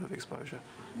that sort of exposure.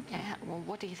 Okay, well,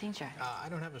 what do you think, Joe? I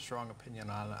don't have a strong opinion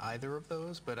on either of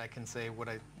those, but I can say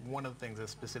one of the things I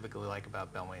specifically like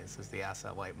about Bellamy's is the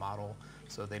asset-light model.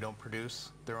 So they don't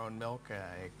produce their own milk.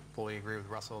 I fully agree with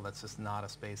Russell. That's just not a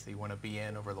space that you want to be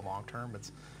in over the long term.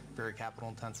 It's very capital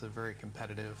intensive, very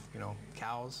competitive.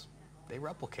 Cows, they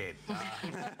replicate.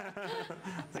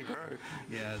 They grow.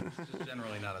 Yeah, it's just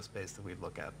generally not a space that we'd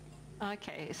look at.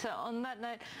 Okay, so on that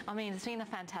note, it's been a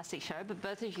fantastic show, but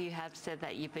both of you have said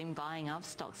that you've been buying up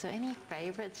stocks. So any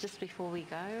favourites just before we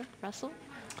go, Russell?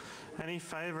 Any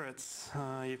favourites?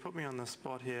 You put me on the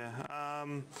spot here.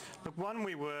 Look, one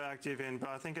we were active in, but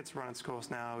I think it's run its course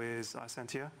now, is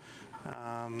Isentia.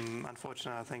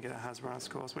 Unfortunately, I think it has run its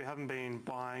course. We haven't been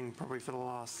buying probably for the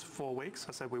last 4 weeks.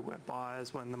 I said we were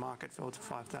buyers when the market fell to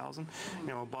 5,000.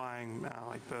 We're buying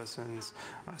like Burson's,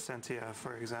 Isentia,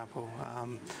 for example.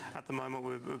 At the moment,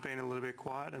 we've been a little bit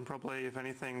quiet, and probably, if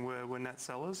anything, we're net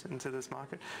sellers into this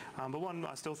market. But one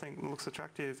I still think looks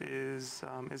attractive is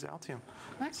Altium.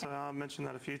 Okay. So I mentioned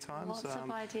that a few times. Lots of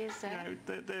ideas there.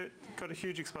 They've got a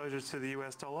huge exposure to the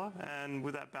US dollar, and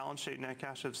with that balance sheet net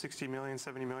cash of 60 million,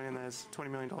 70 million, there's $20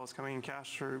 million coming in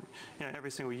cash through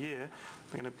every single year.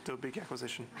 We're going to do a big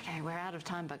acquisition. Okay, we're out of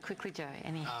time, but quickly, Joe,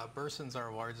 any? Burson's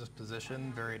our largest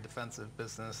position, very defensive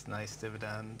business, nice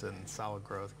dividend, and solid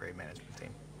growth, great management team.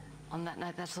 On that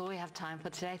note, that's all we have time for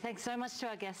today. Thanks so much to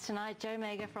our guests tonight, Joe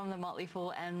Magyer from the Motley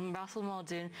and Russell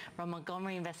Muldoon from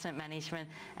Montgomery Investment Management,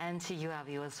 and to you, our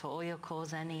viewers, for all your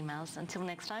calls and emails. Until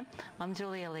next time, I'm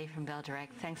Julia Lee from Bell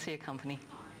Direct. Thanks for your company.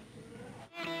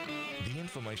 The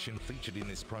information featured in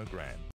this program